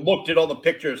I looked at all the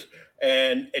pictures,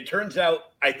 and it turns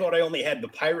out I thought I only had the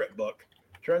pirate book.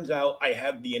 Turns out I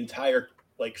have the entire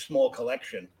like small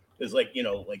collection. There's like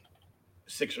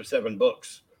 6 or 7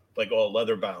 books, like all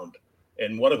leather bound,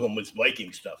 and one of them was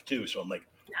Viking stuff too. So I'm like,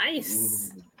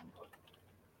 nice. Ooh.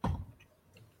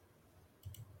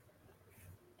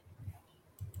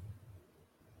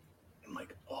 I'm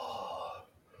like, oh.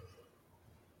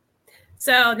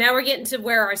 So now we're getting to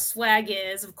where our swag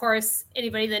is. Of course,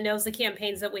 anybody that knows the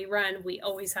campaigns that we run, we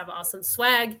always have awesome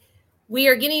swag. We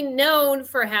are getting known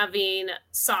for having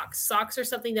socks. Socks are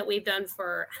something that we've done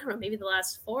for, I don't know, maybe the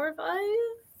last 4 or 5.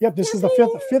 Yep, this is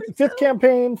the fifth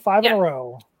campaign, 5 in a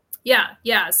row.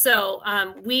 Yeah. So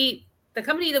the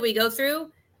company that we go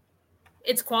through,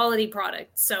 it's quality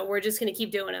product. So we're just going to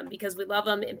keep doing them because we love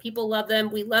them and people love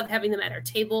them. We love having them at our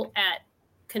table at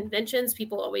conventions.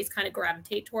 People always kind of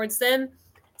gravitate towards them.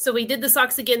 So we did the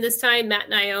socks again this time. Matt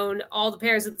and I own all the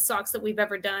pairs of the socks that we've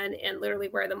ever done and literally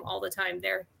wear them all the time.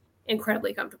 They're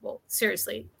incredibly comfortable.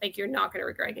 Seriously, like you're not going to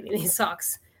regret getting these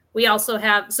socks. We also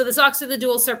have, so the socks are the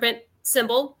dual serpent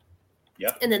symbol.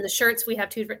 Yep. And then the shirts, we have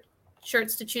two different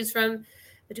shirts to choose from,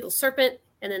 the dual serpent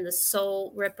and then the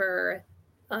Soul Ripper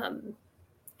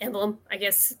emblem, I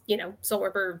guess, Soul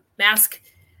Ripper mask.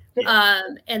 Yeah.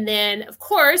 And then, of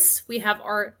course, we have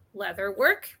our leather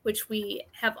work, which we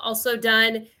have also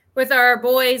done with our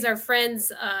boys, our friends,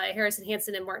 Harrison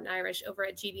Hansen and Martin Irish over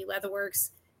at GB Leatherworks.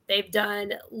 They've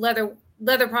done leather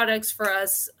products for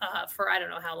us for I don't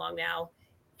know how long now.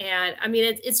 And I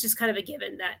mean, it's just kind of a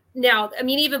given that now, I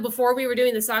mean, even before we were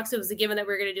doing the socks, it was a given that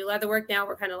we were going to do leather work. Now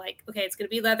we're kind of like, okay, it's going to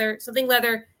be leather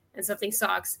and something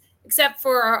socks, except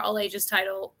for our all ages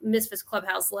title, Misfits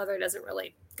Clubhouse leather doesn't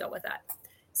really go with that.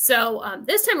 So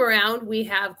this time around, we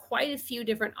have quite a few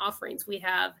different offerings. We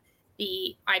have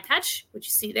the eye patch, which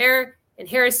you see there. And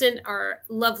Harrison, our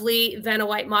lovely Vanna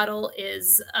White model,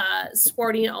 is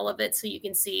sporting all of it so you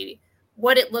can see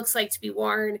what it looks like to be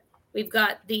worn. We've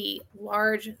got the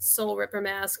large Soul Ripper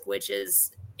mask, which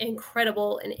is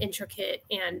incredible and intricate.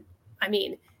 And I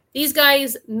mean, these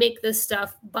guys make this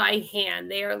stuff by hand.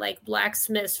 They are like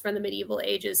blacksmiths from the medieval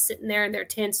ages, sitting there in their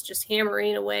tents, just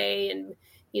hammering away and,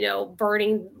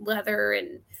 burning leather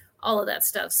and all of that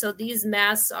stuff. So these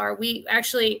masks we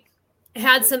actually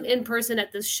had some in person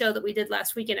at this show that we did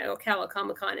last weekend at Ocala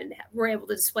Comic-Con, and we're able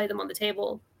to display them on the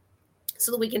table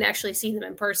so that we can actually see them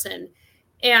in person.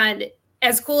 And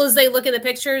as cool as they look in the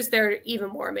pictures, they're even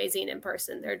more amazing in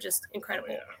person. They're just incredible.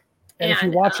 Oh, yeah. And if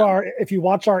you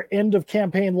watch our end of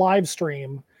campaign live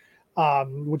stream,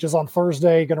 which is on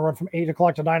Thursday, going to run from 8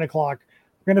 o'clock to 9 o'clock,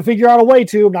 we're going to figure out a way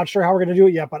to. I'm not sure how we're going to do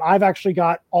it yet, but I've actually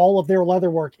got all of their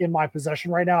leather work in my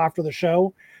possession right now after the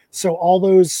show. So all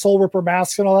those Soul Ripper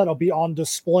masks and all that will be on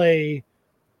display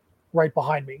right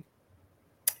behind me.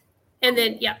 And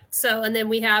then, and then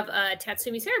we have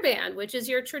Tatsumi's hairband, which is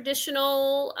your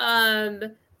traditional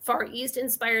Far East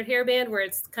inspired hairband, where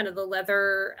it's kind of the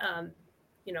leather,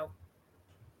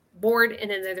 board.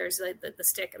 And then there's the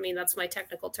stick. I mean, that's my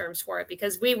technical terms for it,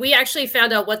 because we actually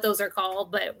found out what those are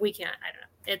called, but we can't, I don't know.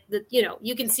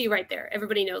 You can see right there.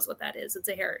 Everybody knows what that is. It's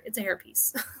a hair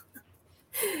piece.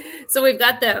 So we've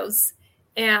got those.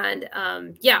 And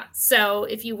so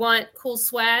if you want cool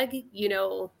swag, you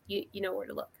know where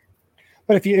to look.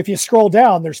 But if you scroll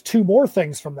down, there's two more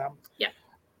things from them. Yeah.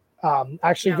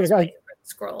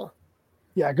 Scroll.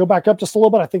 Yeah, go back up just a little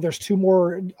bit. I think there's two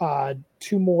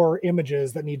more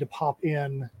images that need to pop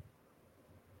in.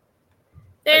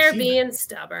 They're being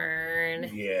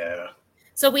stubborn. Yeah.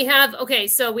 So we have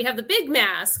the big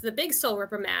mask, the big Soul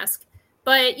Ripper mask,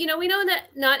 but we know that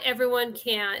not everyone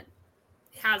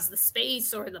has the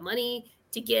space or the money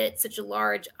to get such a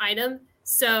large item.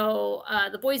 So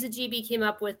the boys at GB came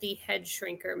up with the head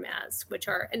shrinker masks,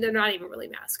 and they're not even really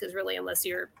masks, because really, unless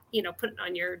you're, putting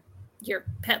on your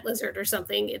pet lizard or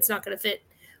something, it's not going to fit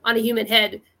on a human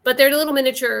head. But they're little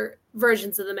miniature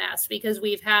versions of the mask, because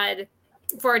we've had,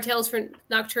 for our Tales from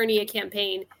Nocturnia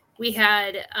campaign, we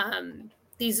had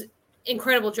these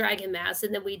incredible dragon masks,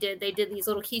 and then they did these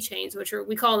little keychains,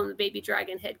 we call them the baby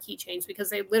dragon head keychains,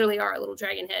 because they literally are a little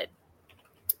dragon head.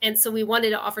 And so we wanted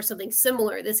to offer something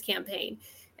similar this campaign.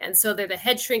 And so they're the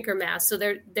head shrinker masks. So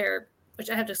they're which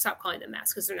I have to stop calling them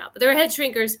masks because they're not, but they're head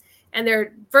shrinkers, and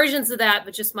they're versions of that,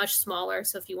 but just much smaller.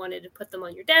 So if you wanted to put them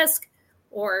on your desk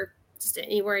or just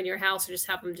anywhere in your house, or just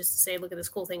have them just to say, look at this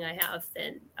cool thing I have,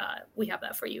 then we have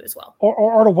that for you as well.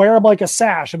 Or to wear them like a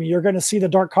sash. I mean, you're going to see the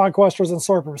Dark Conquestors and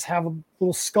Sorpers have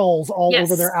little skulls all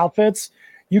over their outfits.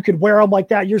 You could wear them like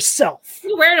that yourself.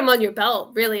 You wear them on your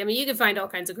belt, really. I mean, you can find all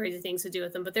kinds of crazy things to do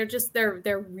with them, but they're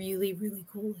really, really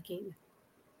cool looking.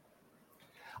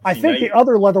 I think the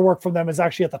other leather work from them is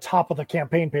actually at the top of the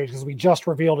campaign page, because we just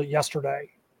revealed it yesterday.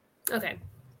 Okay.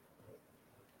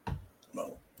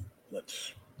 Well,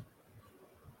 let's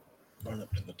run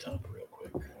up to the top real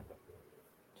quick.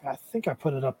 I think I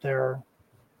put it up there.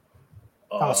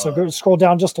 So go scroll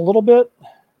down just a little bit.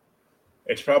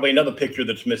 It's probably another picture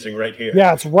that's missing right here.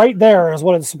 Yeah, it's right there is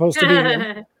what it's supposed to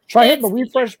be. Try hitting the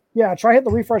refresh. Yeah, try hitting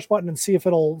the refresh button and see if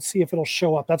it'll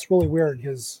show up. That's really weird.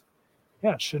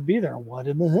 Yeah, it should be there. What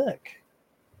in the heck?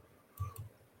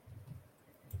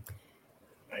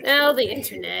 Now the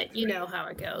internet, you know how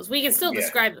it goes. We can still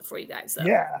describe it for you guys, though.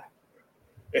 Yeah.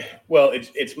 Well,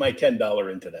 it's my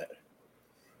 $10 internet.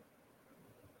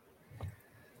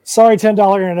 Sorry,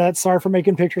 $10 internet. Sorry for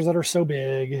making pictures that are so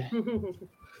big.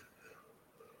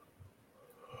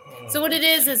 So what it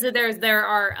is that there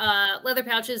are leather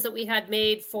pouches that we had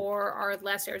made for our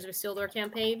Last Heirs of Isildur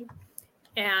campaign.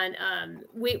 And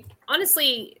we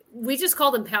honestly, we just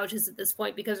call them pouches at this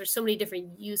point because there's so many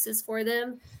different uses for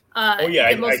them.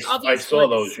 I saw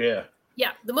those.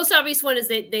 Yeah, the most obvious one is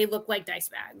they look like dice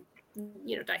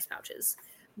pouches.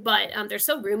 But they're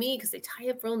so roomy because they tie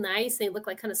up real nice. They look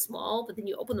like kind of small, but then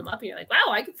you open them up and you're like,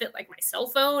 wow, I could fit like my cell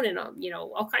phone and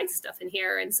all kinds of stuff in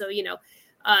here. And so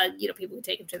people can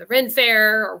take them to the Ren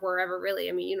Fair or wherever. Really,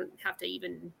 I mean, you don't have to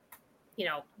even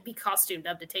be costumed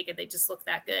up to take it. They just look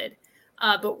that good.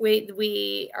 But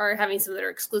we are having some that are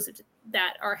exclusive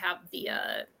that have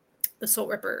the Soul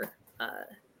Ripper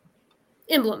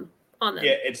emblem on them.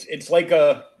 Yeah, it's like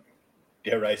a,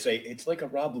 dare I say, it's like a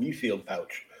Rob Liefeld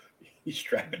pouch. You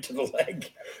strap it to the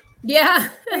leg. Yeah.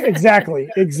 Exactly.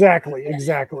 I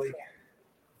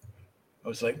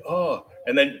was like, oh,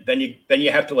 and then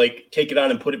you have to like take it on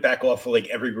and put it back off for like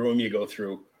every room you go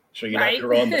through, so you're not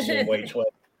drawn the same way twice.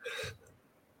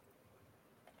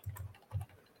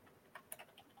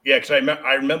 Yeah, because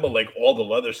I remember like all the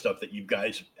leather stuff that you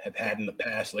guys have had in the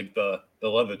past, like the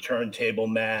leather turntable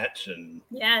mats and.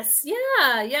 Yes.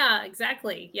 Yeah.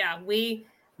 Exactly. Yeah. We.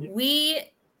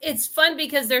 It's fun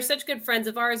because they're such good friends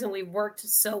of ours and we've worked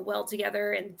so well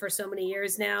together and for so many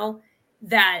years now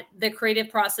that the creative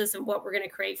process and what we're going to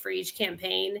create for each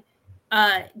campaign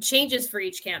changes for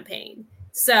each campaign.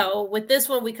 So with this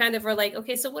one, we kind of were like,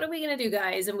 okay, so what are we going to do,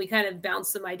 guys? And we kind of bounce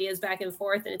some ideas back and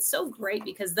forth. And it's so great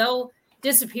because they'll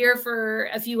disappear for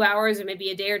a few hours or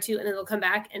maybe a day or two, and then they'll come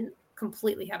back and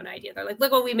completely have an idea. They're like,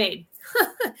 look what we made.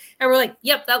 And we're like,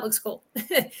 yep, that looks cool.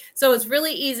 So it's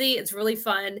really easy. It's really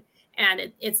fun.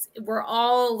 And we're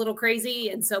all a little crazy.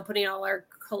 And so putting all our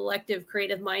collective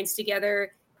creative minds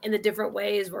together in the different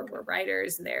ways where we're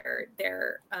writers and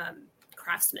they're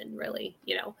craftsmen, really,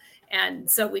 and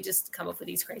so we just come up with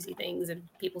these crazy things and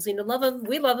people seem to love them.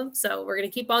 We love them. So we're going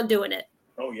to keep on doing it.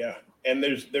 Oh yeah. And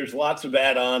there's lots of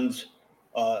add-ons,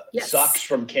 socks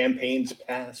from campaigns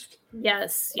past.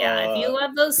 Yes. Yeah. If you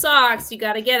love those socks, you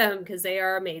got to get them because they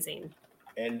are amazing.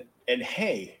 And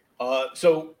hey,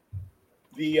 so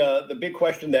the big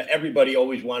question that everybody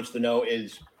always wants to know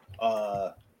is,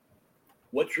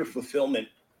 what's your fulfillment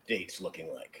dates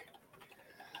looking like?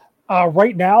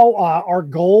 Right now, our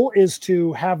goal is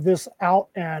to have this out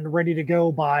and ready to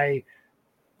go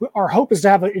our hope is to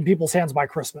have it in people's hands by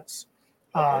Christmas.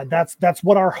 That's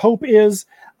what our hope is.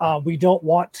 We don't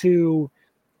want to,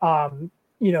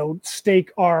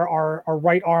 stake our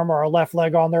right arm or our left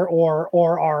leg on there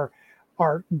or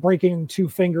our breaking 2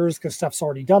 fingers because Steph's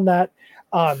already done that.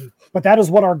 But that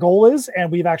is what our goal is. And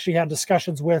we've actually had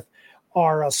discussions with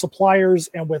our suppliers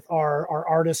and with our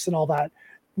artists and all that,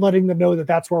 letting them know that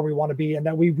that's where we want to be. And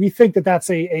that we think that that's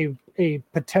a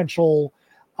potential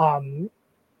actual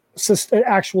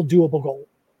doable goal.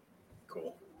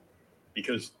 Cool.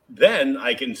 Because then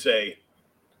I can say,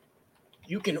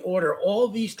 you can order all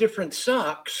these different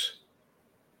socks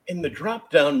in the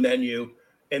drop-down menu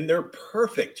and they're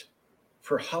perfect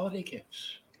for holiday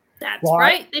gifts. That's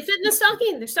right. They fit in the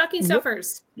stocking. They're stocking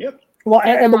stuffers. Yep. Well,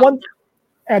 and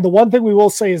the one thing we will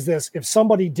say is this: if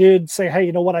somebody did say, "Hey,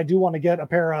 you know what? I do want to get a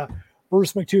pair of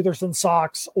Bruce McTutherson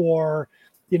socks, or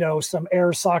some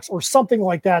Air socks, or something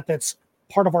like that," that's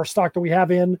part of our stock that we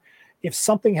have in. If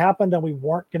something happened and we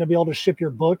weren't going to be able to ship your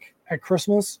book at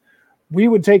Christmas, we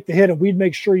would take the hit and we'd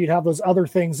make sure you'd have those other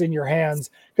things in your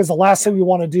hands, because the last thing we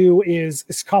want to do is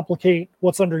complicate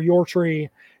what's under your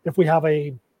tree if we have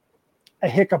a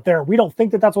hiccup there. We don't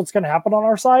think that that's what's going to happen on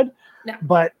our side,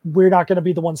 but we're not going to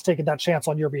be the ones taking that chance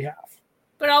on your behalf.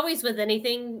 But always with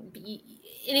anything,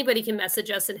 anybody can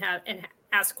message us and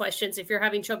ask questions. If you're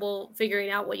having trouble figuring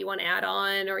out what you want to add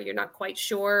on, or you're not quite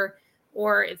sure,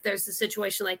 or if there's a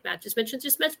situation like Matt just mentioned,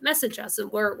 just message us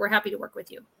and we're happy to work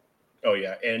with you. Oh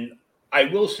yeah. And I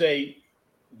will say,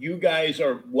 you guys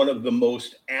are one of the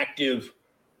most active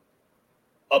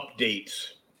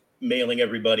updates, mailing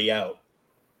everybody out,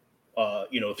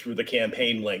 through the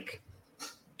campaign link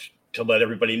to let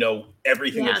everybody know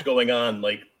everything that's going on,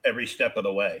 like every step of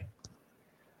the way.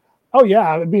 Oh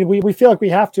yeah. I mean, we feel like we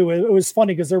have to. It was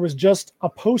funny because there was just a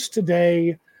post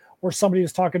today where somebody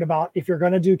was talking about, if you're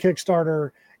going to do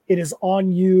Kickstarter, it is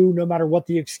on you, no matter what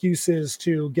the excuse is,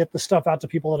 to get the stuff out to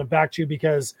people that have backed you,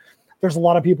 because there's a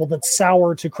lot of people that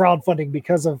sour to crowdfunding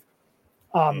because of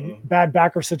bad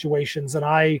backer situations. And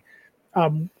I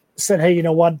said, hey, you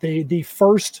know what? The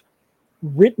first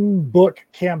written book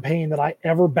campaign that I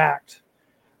ever backed,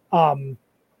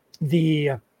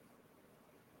 the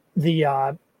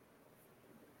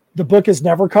book has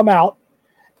never come out,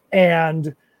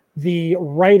 and the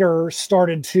writer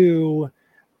started to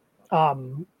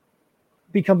started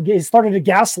to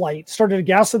gaslight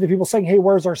the people, saying, hey,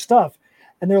 where's our stuff?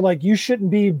 and they're like, you shouldn't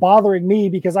be bothering me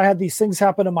because I had these things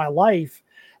happen in my life.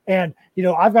 And,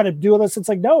 I've got to do this. It's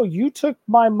like, no, you took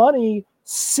my money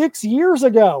 6 years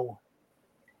ago.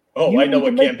 Oh, I know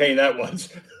what campaign that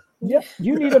was. Yep.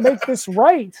 You need to make this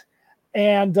right.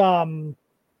 And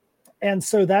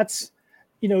so that's,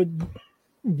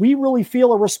 we really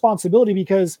feel a responsibility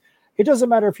because it doesn't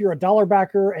matter if you're a dollar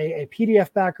backer, a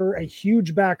PDF backer, a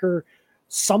huge backer,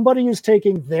 somebody is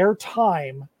taking their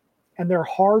time and their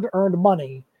hard-earned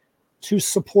money to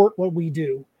support what we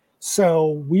do.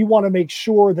 So we want to make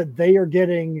sure that they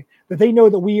know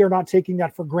that we are not taking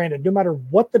that for granted. No matter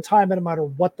what the time and no matter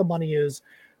what the money is,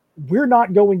 we're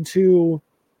not going to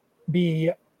be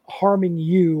harming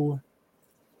you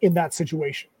in that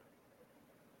situation.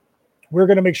 We're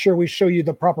going to make sure we show you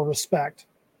the proper respect.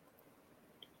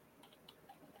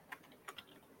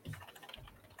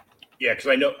 Yeah, because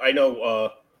I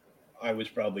know I was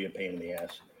probably a pain in the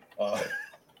ass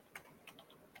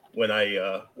when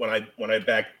I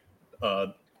backed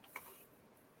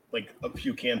like a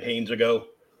few campaigns ago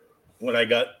when I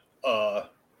got the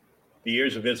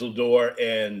Years of Isildur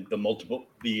and both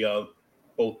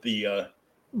the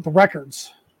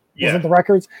records. Yeah. Wasn't the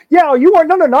records? Yeah, you are.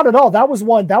 No, not at all. That was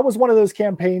one of those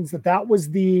campaigns that was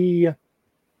the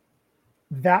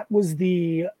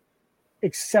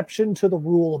exception to the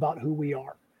rule about who we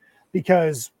are,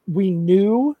 because we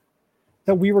knew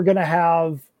that we were going to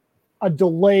have a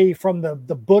delay from the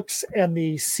books and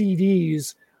the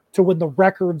CDs to when the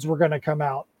records were going to come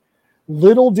out.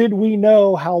 Little did we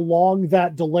know how long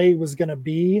that delay was going to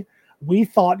be. We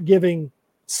thought giving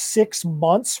 6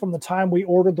 months from the time we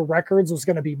ordered the records was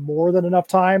going to be more than enough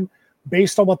time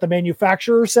based on what the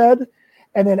manufacturer said.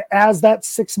 And then as that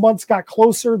 6 months got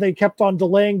closer, they kept on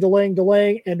delaying.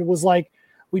 And it was like,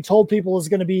 we told people it was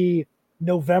going to be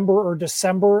November or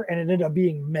December, and it ended up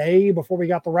being May before we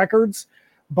got the records.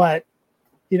 But,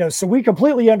 so we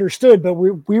completely understood, but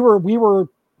we were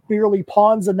merely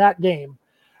pawns in that game.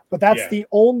 But that's the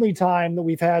only time that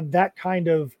we've had that kind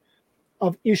of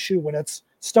issue, when it's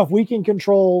stuff we can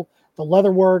control, the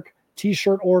leather work,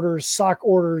 t-shirt orders, sock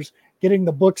orders, getting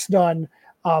the books done.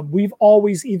 We've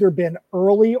always either been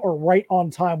early or right on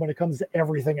time when it comes to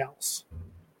everything else.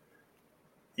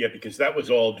 Yeah, because that was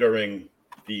all during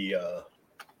the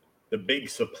big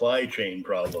supply chain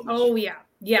problems. Oh yeah.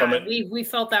 We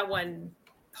felt that one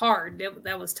hard.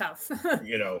 That was tough.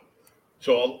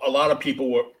 So a lot of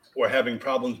people were having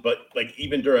problems, but like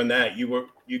even during that,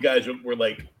 you guys were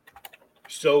like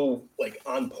so like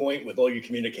on point with all your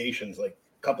communications. Like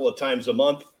a couple of times a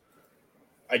month,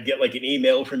 I'd get like an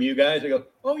email from you guys. I go,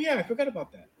 oh yeah, I forgot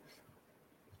about that.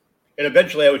 And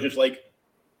eventually I was just like,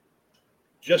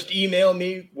 just email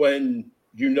me when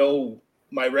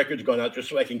my record's gone out, just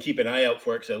so I can keep an eye out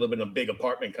for it, because I live in a big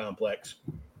apartment complex.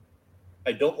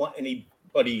 I don't want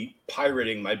anybody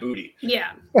pirating my booty.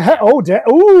 Yeah.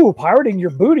 Pirating your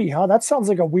booty, huh? That sounds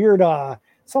like a weird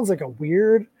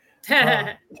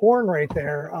porn right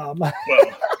there. Well,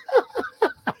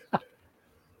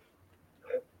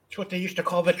 it's what they used to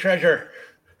call the treasure.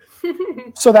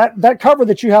 So that cover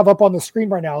that you have up on the screen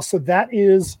right now, so that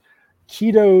is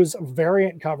Keto's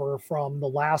variant cover from the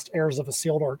last Heirs of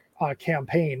Isildur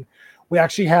campaign. We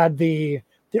actually had the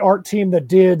art team that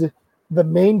did the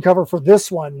main cover for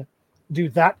this one do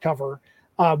that cover.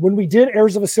 When we did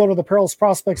Heirs of Isildur, The Perilous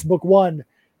Prospects Book 1,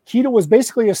 Keto was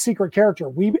basically a secret character.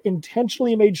 We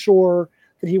intentionally made sure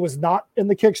that he was not in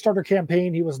the Kickstarter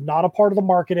campaign. He was not a part of the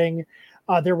marketing.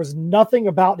 There was nothing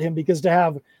about him, because to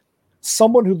have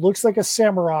someone who looks like a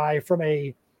samurai from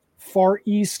a Far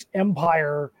East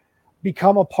empire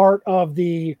become a part of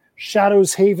the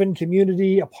Shadows Haven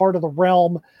community, a part of the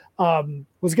realm,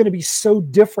 was going to be so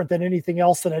different than anything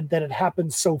else that had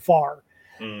happened so far.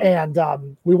 And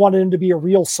we wanted him to be a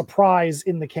real surprise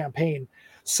in the campaign.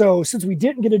 So since we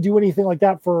didn't get to do anything like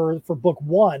that for book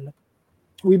 1,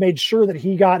 we made sure that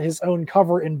he got his own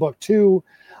cover in book 2.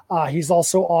 He's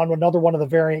also on another one of the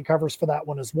variant covers for that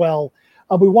one as well.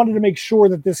 We wanted to make sure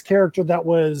that this character that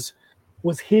was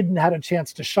hidden had a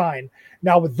chance to shine.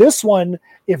 Now with this one,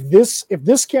 if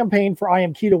this campaign for I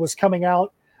Am Keto was coming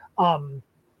out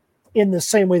in the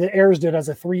same way that Heirs did, as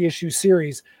a 3-issue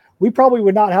series, we probably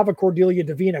would not have a Cordelia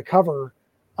Davina cover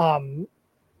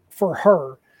for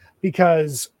her,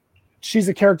 because she's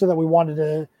a character that we wanted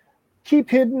to keep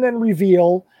hidden and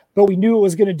reveal, but we knew it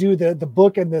was going to do the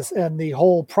book and the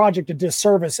whole project a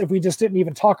disservice if we just didn't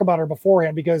even talk about her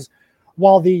beforehand, because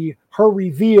while her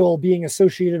reveal being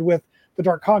associated with the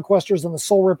Dark Conquestors and the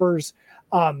Soul Rippers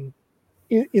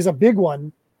is a big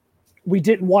one, we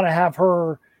didn't want to have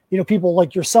her, people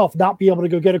like yourself not be able to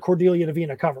go get a Cordelia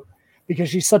Davina cover, because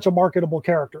she's such a marketable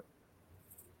character.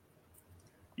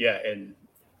 Yeah, and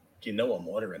I'm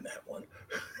ordering that one.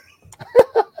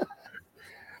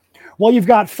 Well, you've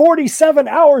got 47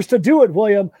 hours to do it,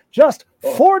 William. Just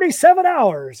 47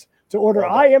 hours to order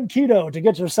I Am Keto to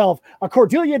get yourself a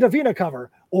Cordelia Divina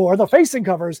cover, or the Facing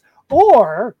covers,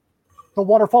 or the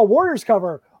Waterfall Warriors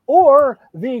cover, or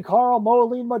the Carl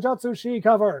Moline Majutsushi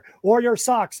cover, or your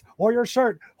socks, or your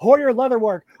shirt, or your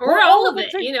leatherwork, or all of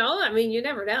it. I mean, you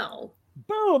never know.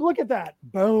 Boom! Look at that.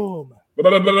 Boom.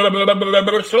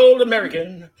 Sold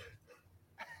American.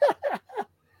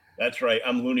 That's right.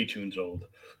 I'm Looney Tunes old.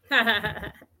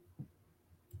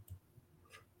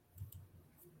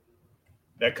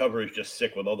 That cover is just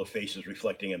sick with all the faces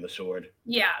reflecting in the sword.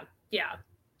 Yeah.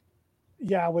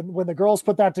 When the girls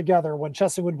put that together, when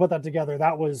Chessingwood put that together,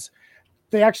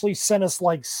 they actually sent us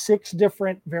like 6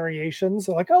 different variations.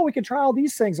 They're like, oh, we can try all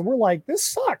these things. And we're like, this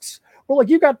sucks. We're like,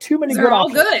 you got too many good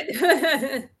options.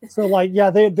 Good. So like, yeah,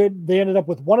 they ended up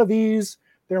with one of these.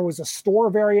 There was a store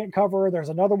variant cover. There's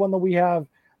another one that we have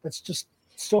that's just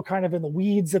still kind of in the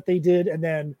weeds that they did. And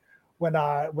then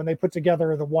when they put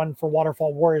together the one for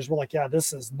Waterfall Warriors, we're like, yeah,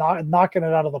 this is not knocking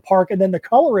it out of the park. And then the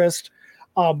colorist,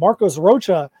 Marcos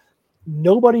Rocha,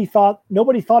 nobody thought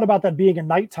about that being a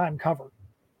nighttime cover.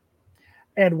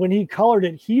 And when he colored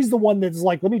it, he's the one that's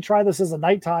like, let me try this as a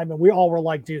nighttime. And we all were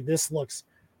like, dude, this looks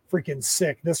freaking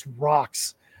sick. This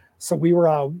rocks. So we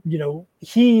were,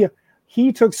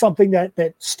 he took something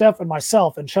that Steph and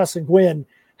myself and Chess and Gwen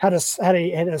had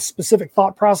a specific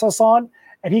thought process on,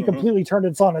 and he completely turned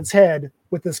it on its head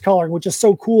with this coloring, which is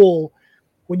so cool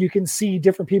when you can see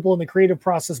different people in the creative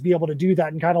process be able to do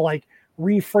that and kind of like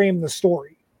reframe the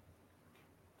story.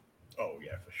 Oh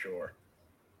yeah, for sure.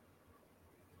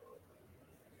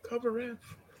 Cover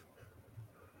F.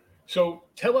 So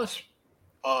tell us,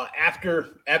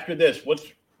 after this,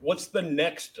 what's the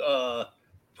next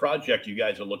project you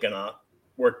guys are looking at?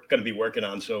 We're going to be working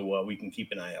on, so we can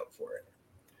keep an eye out for it.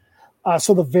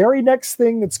 So the very next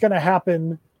thing that's going to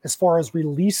happen as far as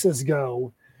releases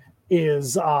go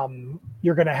is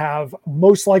you're going to have,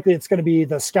 most likely it's going to be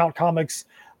the Scout Comics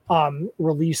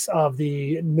release of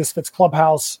the Misfits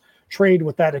Clubhouse trade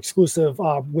with that exclusive,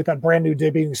 with that brand new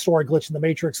debuting story, Glitch in the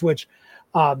Matrix, which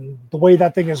the way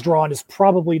that thing is drawn is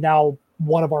probably now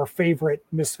one of our favorite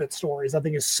Misfit stories. I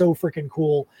think is so freaking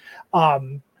cool.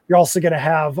 You're also going to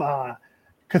have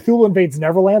Cthulhu Invades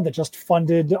Neverland that just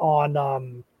funded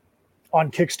on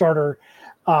Kickstarter.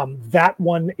 That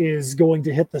one is going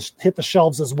to hit the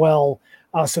shelves as well.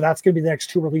 So that's going to be the next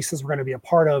 2 releases we're going to be a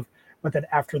part of. But then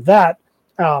after that,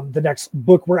 the next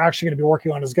book we're actually going to be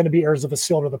working on is going to be Heirs of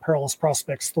Isildur, The Perilous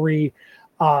Prospects 3.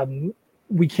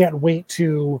 We can't wait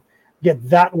to get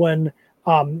that one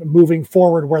moving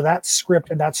forward, where that script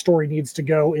and that story needs to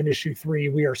go in issue 3.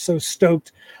 We are so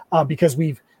stoked because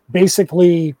we've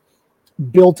basically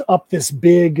built up this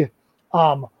big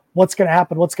what's going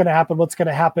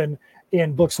to happen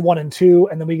in books 1 and 2,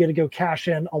 and then we get to go cash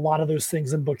in a lot of those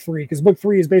things in book 3, because book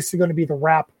 3 is basically going to be the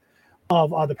wrap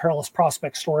of the Perilous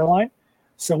Prospect storyline.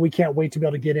 So we can't wait to be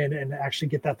able to get in and actually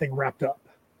get that thing wrapped up.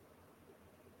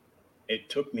 It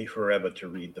took me forever to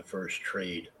read the first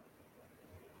trade.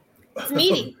 It's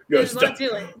meaty. There's a lot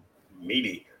to it.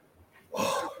 Meaty.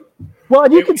 Well,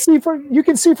 and you can see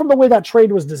from the way that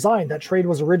trade was designed. That trade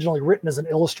was originally written as an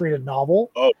illustrated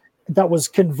novel that was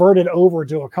converted over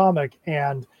to a comic,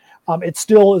 and it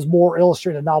still is more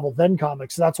illustrated novel than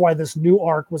comics. So that's why this new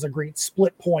arc was a great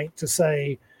split point to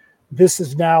say this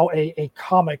is now a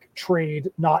comic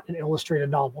trade, not an illustrated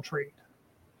novel trade.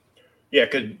 Yeah,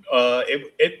 because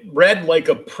it read like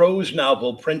a prose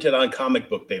novel printed on comic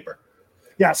book paper.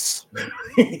 Yes.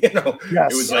 Yes.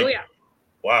 It was like,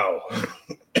 wow.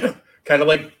 kind of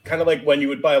like when you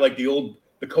would buy like the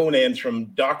Conans from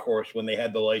Dark Horse when they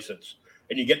had the license,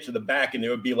 and you get to the back and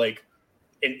there would be like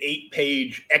an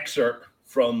 8-page excerpt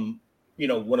from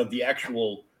one of the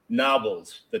actual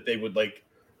novels that they would like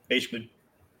basically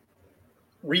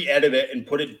re-edit it and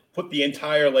put the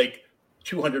entire like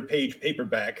 200-page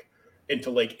paperback into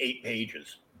like 8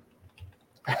 pages.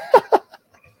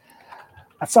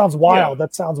 That sounds wild.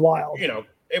 That sounds wild.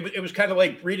 It was kind of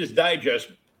like Reader's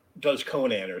Digest does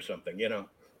Conan or something, Well,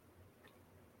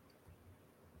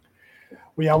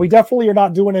 yeah, we definitely are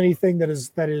not doing anything that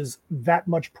is that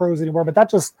much prose anymore. But that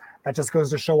just goes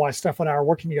to show why Steph and I are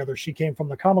working together. She came from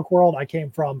the comic world. I came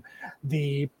from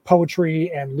the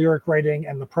poetry and lyric writing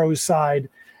and the prose side.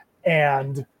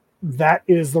 And that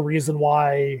is the reason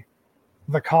why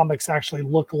the comics actually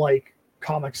look like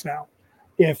comics now.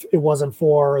 If it wasn't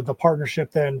for the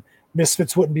partnership, then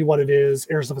Misfits wouldn't be what it is.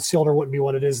 Heirs of Isildur wouldn't be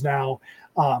what it is now.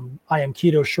 I Am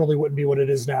Keto surely wouldn't be what it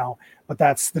is now. But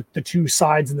that's the two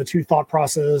sides and the two thought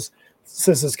processes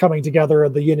cis coming together,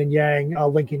 the yin and yang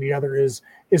linking together is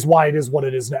why it is what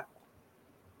it is now.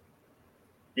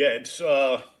 Yeah, it's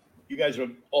you guys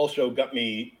have also got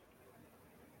me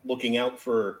looking out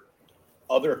for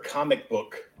other comic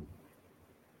book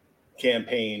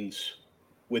campaigns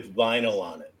with vinyl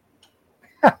on it.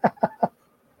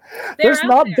 They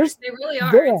really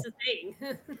are. Yeah. It's a thing.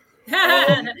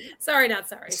 Sorry, not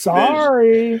sorry.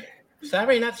 Sorry,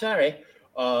 not sorry.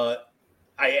 I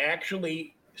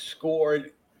actually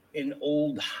scored an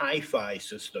old hi-fi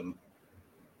system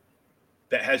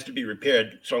that has to be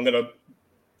repaired. So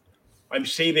I'm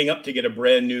saving up to get a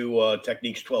brand new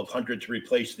Technics 1200 to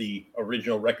replace the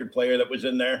original record player that was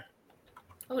in there.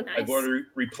 Oh, nice. I've already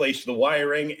replaced the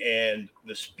wiring and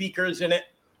the speakers in it.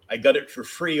 I got it for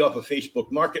free off of Facebook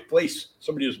Marketplace.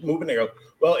 Somebody was moving. They go,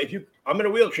 well, I'm in a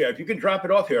wheelchair. If you can drop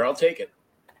it off here, I'll take it.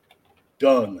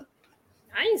 Done.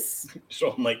 Nice.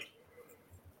 So I'm like,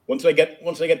 once I get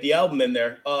the album in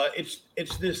there, it's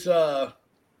this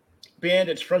band.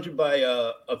 It's fronted by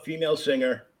a female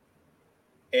singer,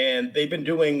 and they've been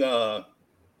doing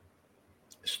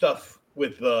stuff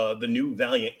with the new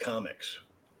Valiant comics.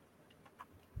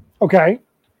 Okay.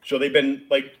 So they've been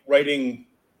like writing.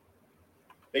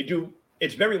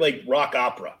 It's very like rock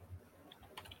opera.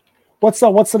 What's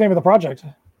the name of the project?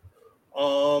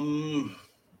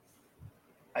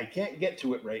 I can't get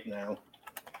to it right now.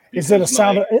 Is it a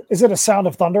Sound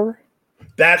of Thunder?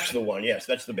 That's the one. Yes,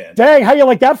 that's the band. Dang, how you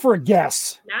like that for a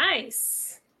guess?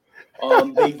 Nice.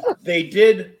 They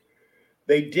did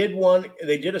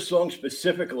a song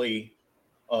specifically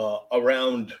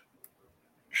around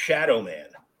Shadow Man.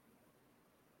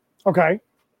 Okay.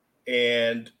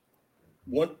 And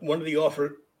one of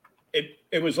the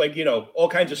it was like, all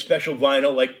kinds of special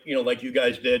vinyl, like you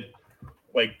guys did,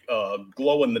 like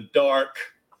glow in the dark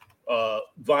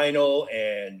vinyl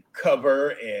and cover,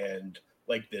 and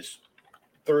like this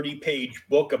 30-page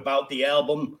book about the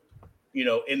album,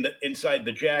 inside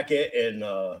the jacket, and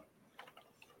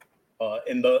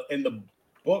in the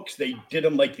books they did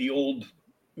them like the old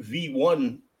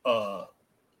V1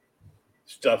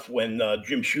 stuff when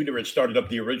Jim Shooter had started up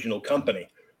the original company.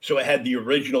 So it had the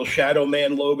original Shadow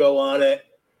Man logo on it,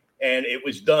 and it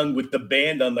was done with the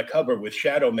band on the cover with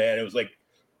Shadow Man. It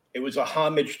was a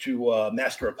homage to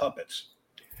Master of Puppets.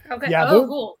 Okay. Yeah,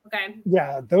 cool. Okay.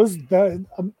 Yeah,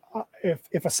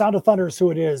 if a Sound of Thunder is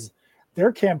who it is,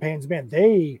 their campaigns, man,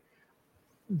 they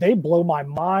blow my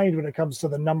mind when it comes to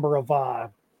the number of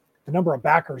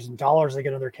backers and dollars they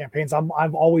get in their campaigns. I'm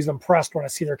always impressed when I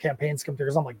see their campaigns come through,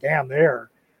 because I'm like, damn,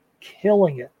 they're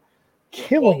killing it.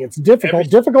 It's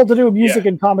difficult to do a music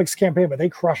and comics campaign, but they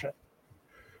crush it.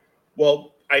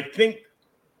 Well, I think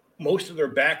most of their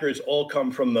backers all come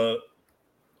from a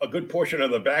good portion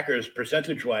of the backers,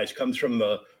 percentage wise, comes from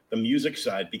the music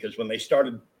side, because when they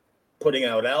started putting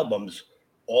out albums,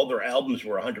 all their albums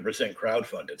were 100%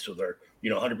 crowdfunded. So they're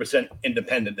 100%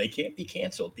 independent. They can't be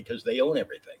canceled because they own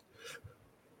everything.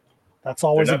 That's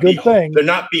always a good thing. They're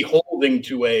not beholden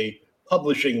to a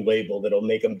publishing label that'll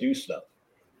make them do stuff.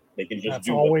 They can just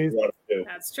do what they want to do.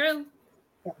 That's true.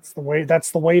 That's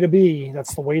the way to be.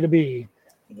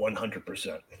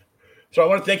 100%. So I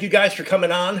want to thank you guys for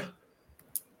coming on.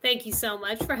 Thank you so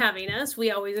much for having us.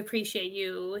 We always appreciate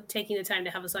you taking the time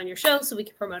to have us on your show so we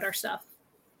can promote our stuff.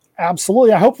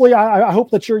 Absolutely. I hope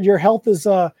that your health is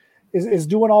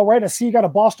doing all right. I see you got a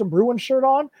Boston Bruins shirt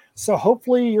on, so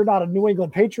hopefully you're not a New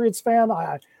England Patriots fan.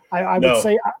 I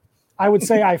would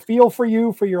say I feel for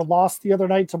you for your loss the other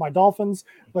night to my Dolphins,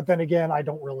 but then again, I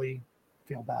don't really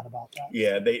feel bad about that.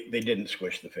 Yeah, they didn't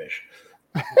squish the fish.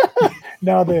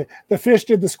 No, the fish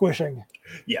did the squishing.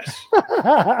 Yes.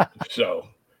 So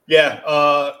yeah,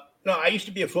 no, I used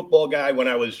to be a football guy when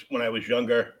I was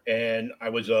younger, and I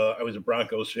was a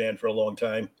Broncos fan for a long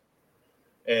time,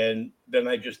 and then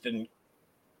I just didn't,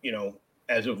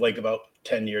 as of like about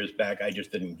 10 years back, I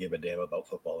just didn't give a damn about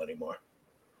football anymore.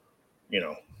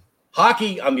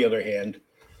 Hockey, on the other hand,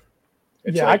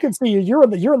 I can see you. You're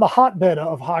in the hotbed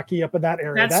of hockey up in that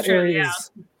area. That's true, area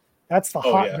that's the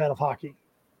hotbed of hockey.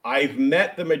 I've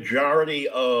met the majority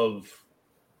of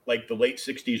like the late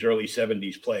 60s, early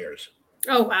 70s players.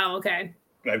 Oh, wow. Okay.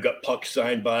 I've got pucks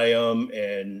signed by them,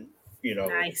 and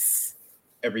nice.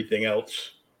 Everything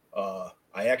else.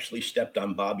 I actually stepped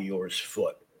on Bobby Orr's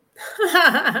foot.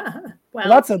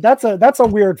 Well, that's a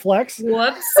weird flex.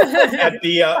 Whoops. At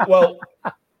the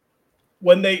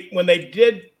when they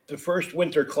did the first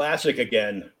Winter Classic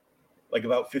again, like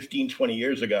about 15, 20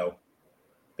 years ago,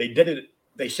 they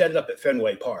set it up at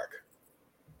Fenway Park.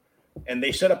 And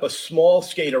they set up a small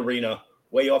skate arena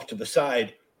way off to the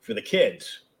side for the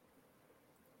kids.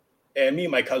 And me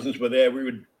and my cousins were there. We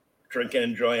would drinking,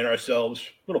 enjoying ourselves.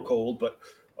 A little cold, but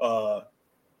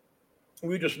we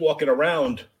were just walking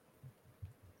around,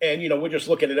 and we're just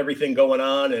looking at everything going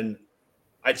on. And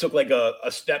I took like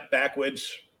a step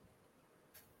backwards,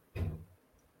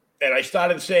 and I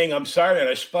started saying, "I'm sorry," and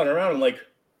I spun around. I'm like,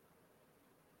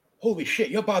 "Holy shit,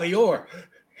 you're Bobby Orr."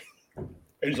 And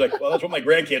he's like, "Well, that's what my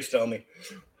grandkids tell me."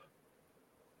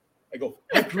 I go,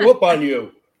 "I grew up on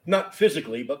you, not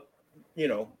physically, but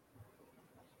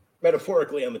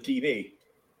metaphorically on the TV,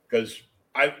 because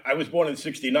I was born in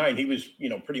 '69. He was,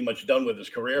 pretty much done with his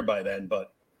career by then.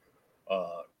 But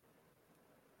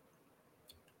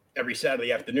every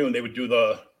Saturday afternoon, they would do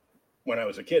when I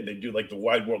was a kid, they'd do like the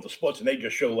Wide World of Sports, and they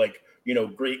just show like,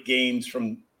 great games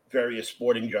from various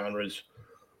sporting genres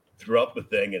throughout the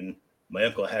thing. And my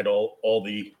uncle had all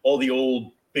the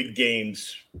old big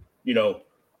games,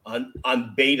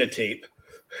 on beta tape.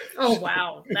 Oh,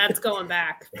 wow. That's going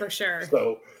back for sure.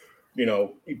 So,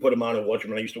 he put them on and watch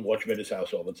them. And I used to watch them at his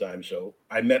house all the time. So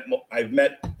I've met,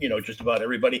 just about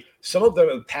everybody. Some of them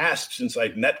have passed since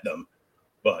I've met them,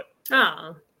 but,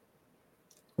 Well,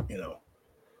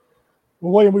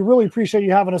 William, we really appreciate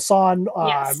you having us on.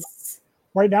 Yes.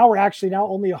 Right now, we're actually now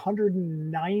only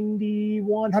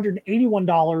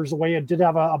 $181 away. I did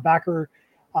have a backer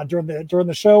during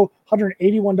the show,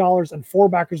 $181 and 4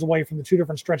 backers away from the 2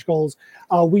 different stretch goals.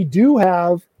 We do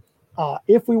have,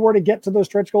 if we were to get to those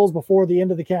stretch goals before the end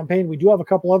of the campaign, we do have a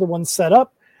couple other ones set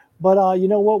up. But you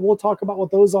know what? We'll talk about what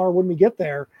those are when we get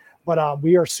there. But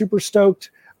we are super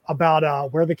stoked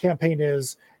about where the campaign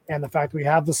is and the fact that we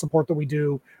have the support that we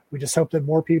do. We just hope that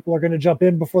more people are going to jump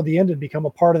in before the end and become a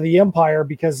part of the Empire,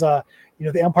 because the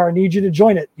Empire needs you to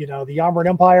join it. The Yamaran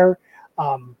Empire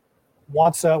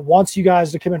wants you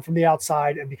guys to come in from the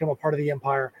outside and become a part of the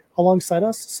Empire alongside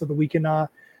us, so that we can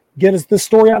get this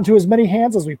story out into as many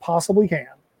hands as we possibly can.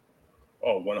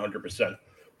 Oh, 100%.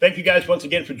 Thank you guys once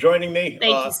again for joining me.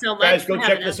 Thank you so much. Guys, go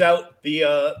check this out. The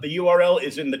URL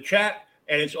is in the chat,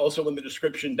 and it's also in the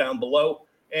description down below.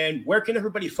 And where can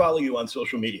everybody follow you on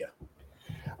social media?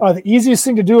 The easiest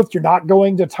thing to do if you're not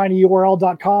going to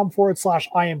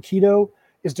tinyurl.com/IamKeto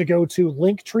is to go to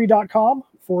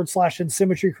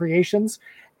linktree.com/Insymmetry Creations.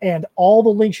 And all the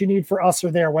links you need for us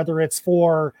are there, whether it's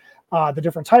for the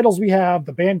different titles we have,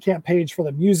 the Bandcamp page for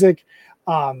the music.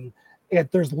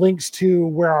 There's links to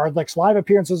where our next live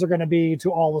appearances are going to be,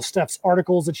 to all of Steph's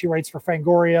articles that she writes for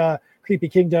Fangoria, Creepy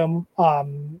Kingdom,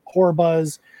 Horror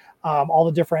Buzz, all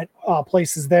the different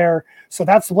places there. So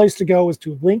that's the place to go, is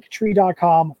to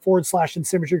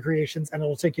linktree.com/Insymmetry Creations, and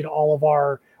it'll take you to all of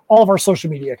our social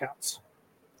media accounts.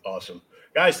 Awesome.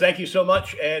 Guys, thank you so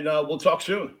much, and we'll talk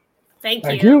soon. Thank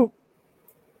you.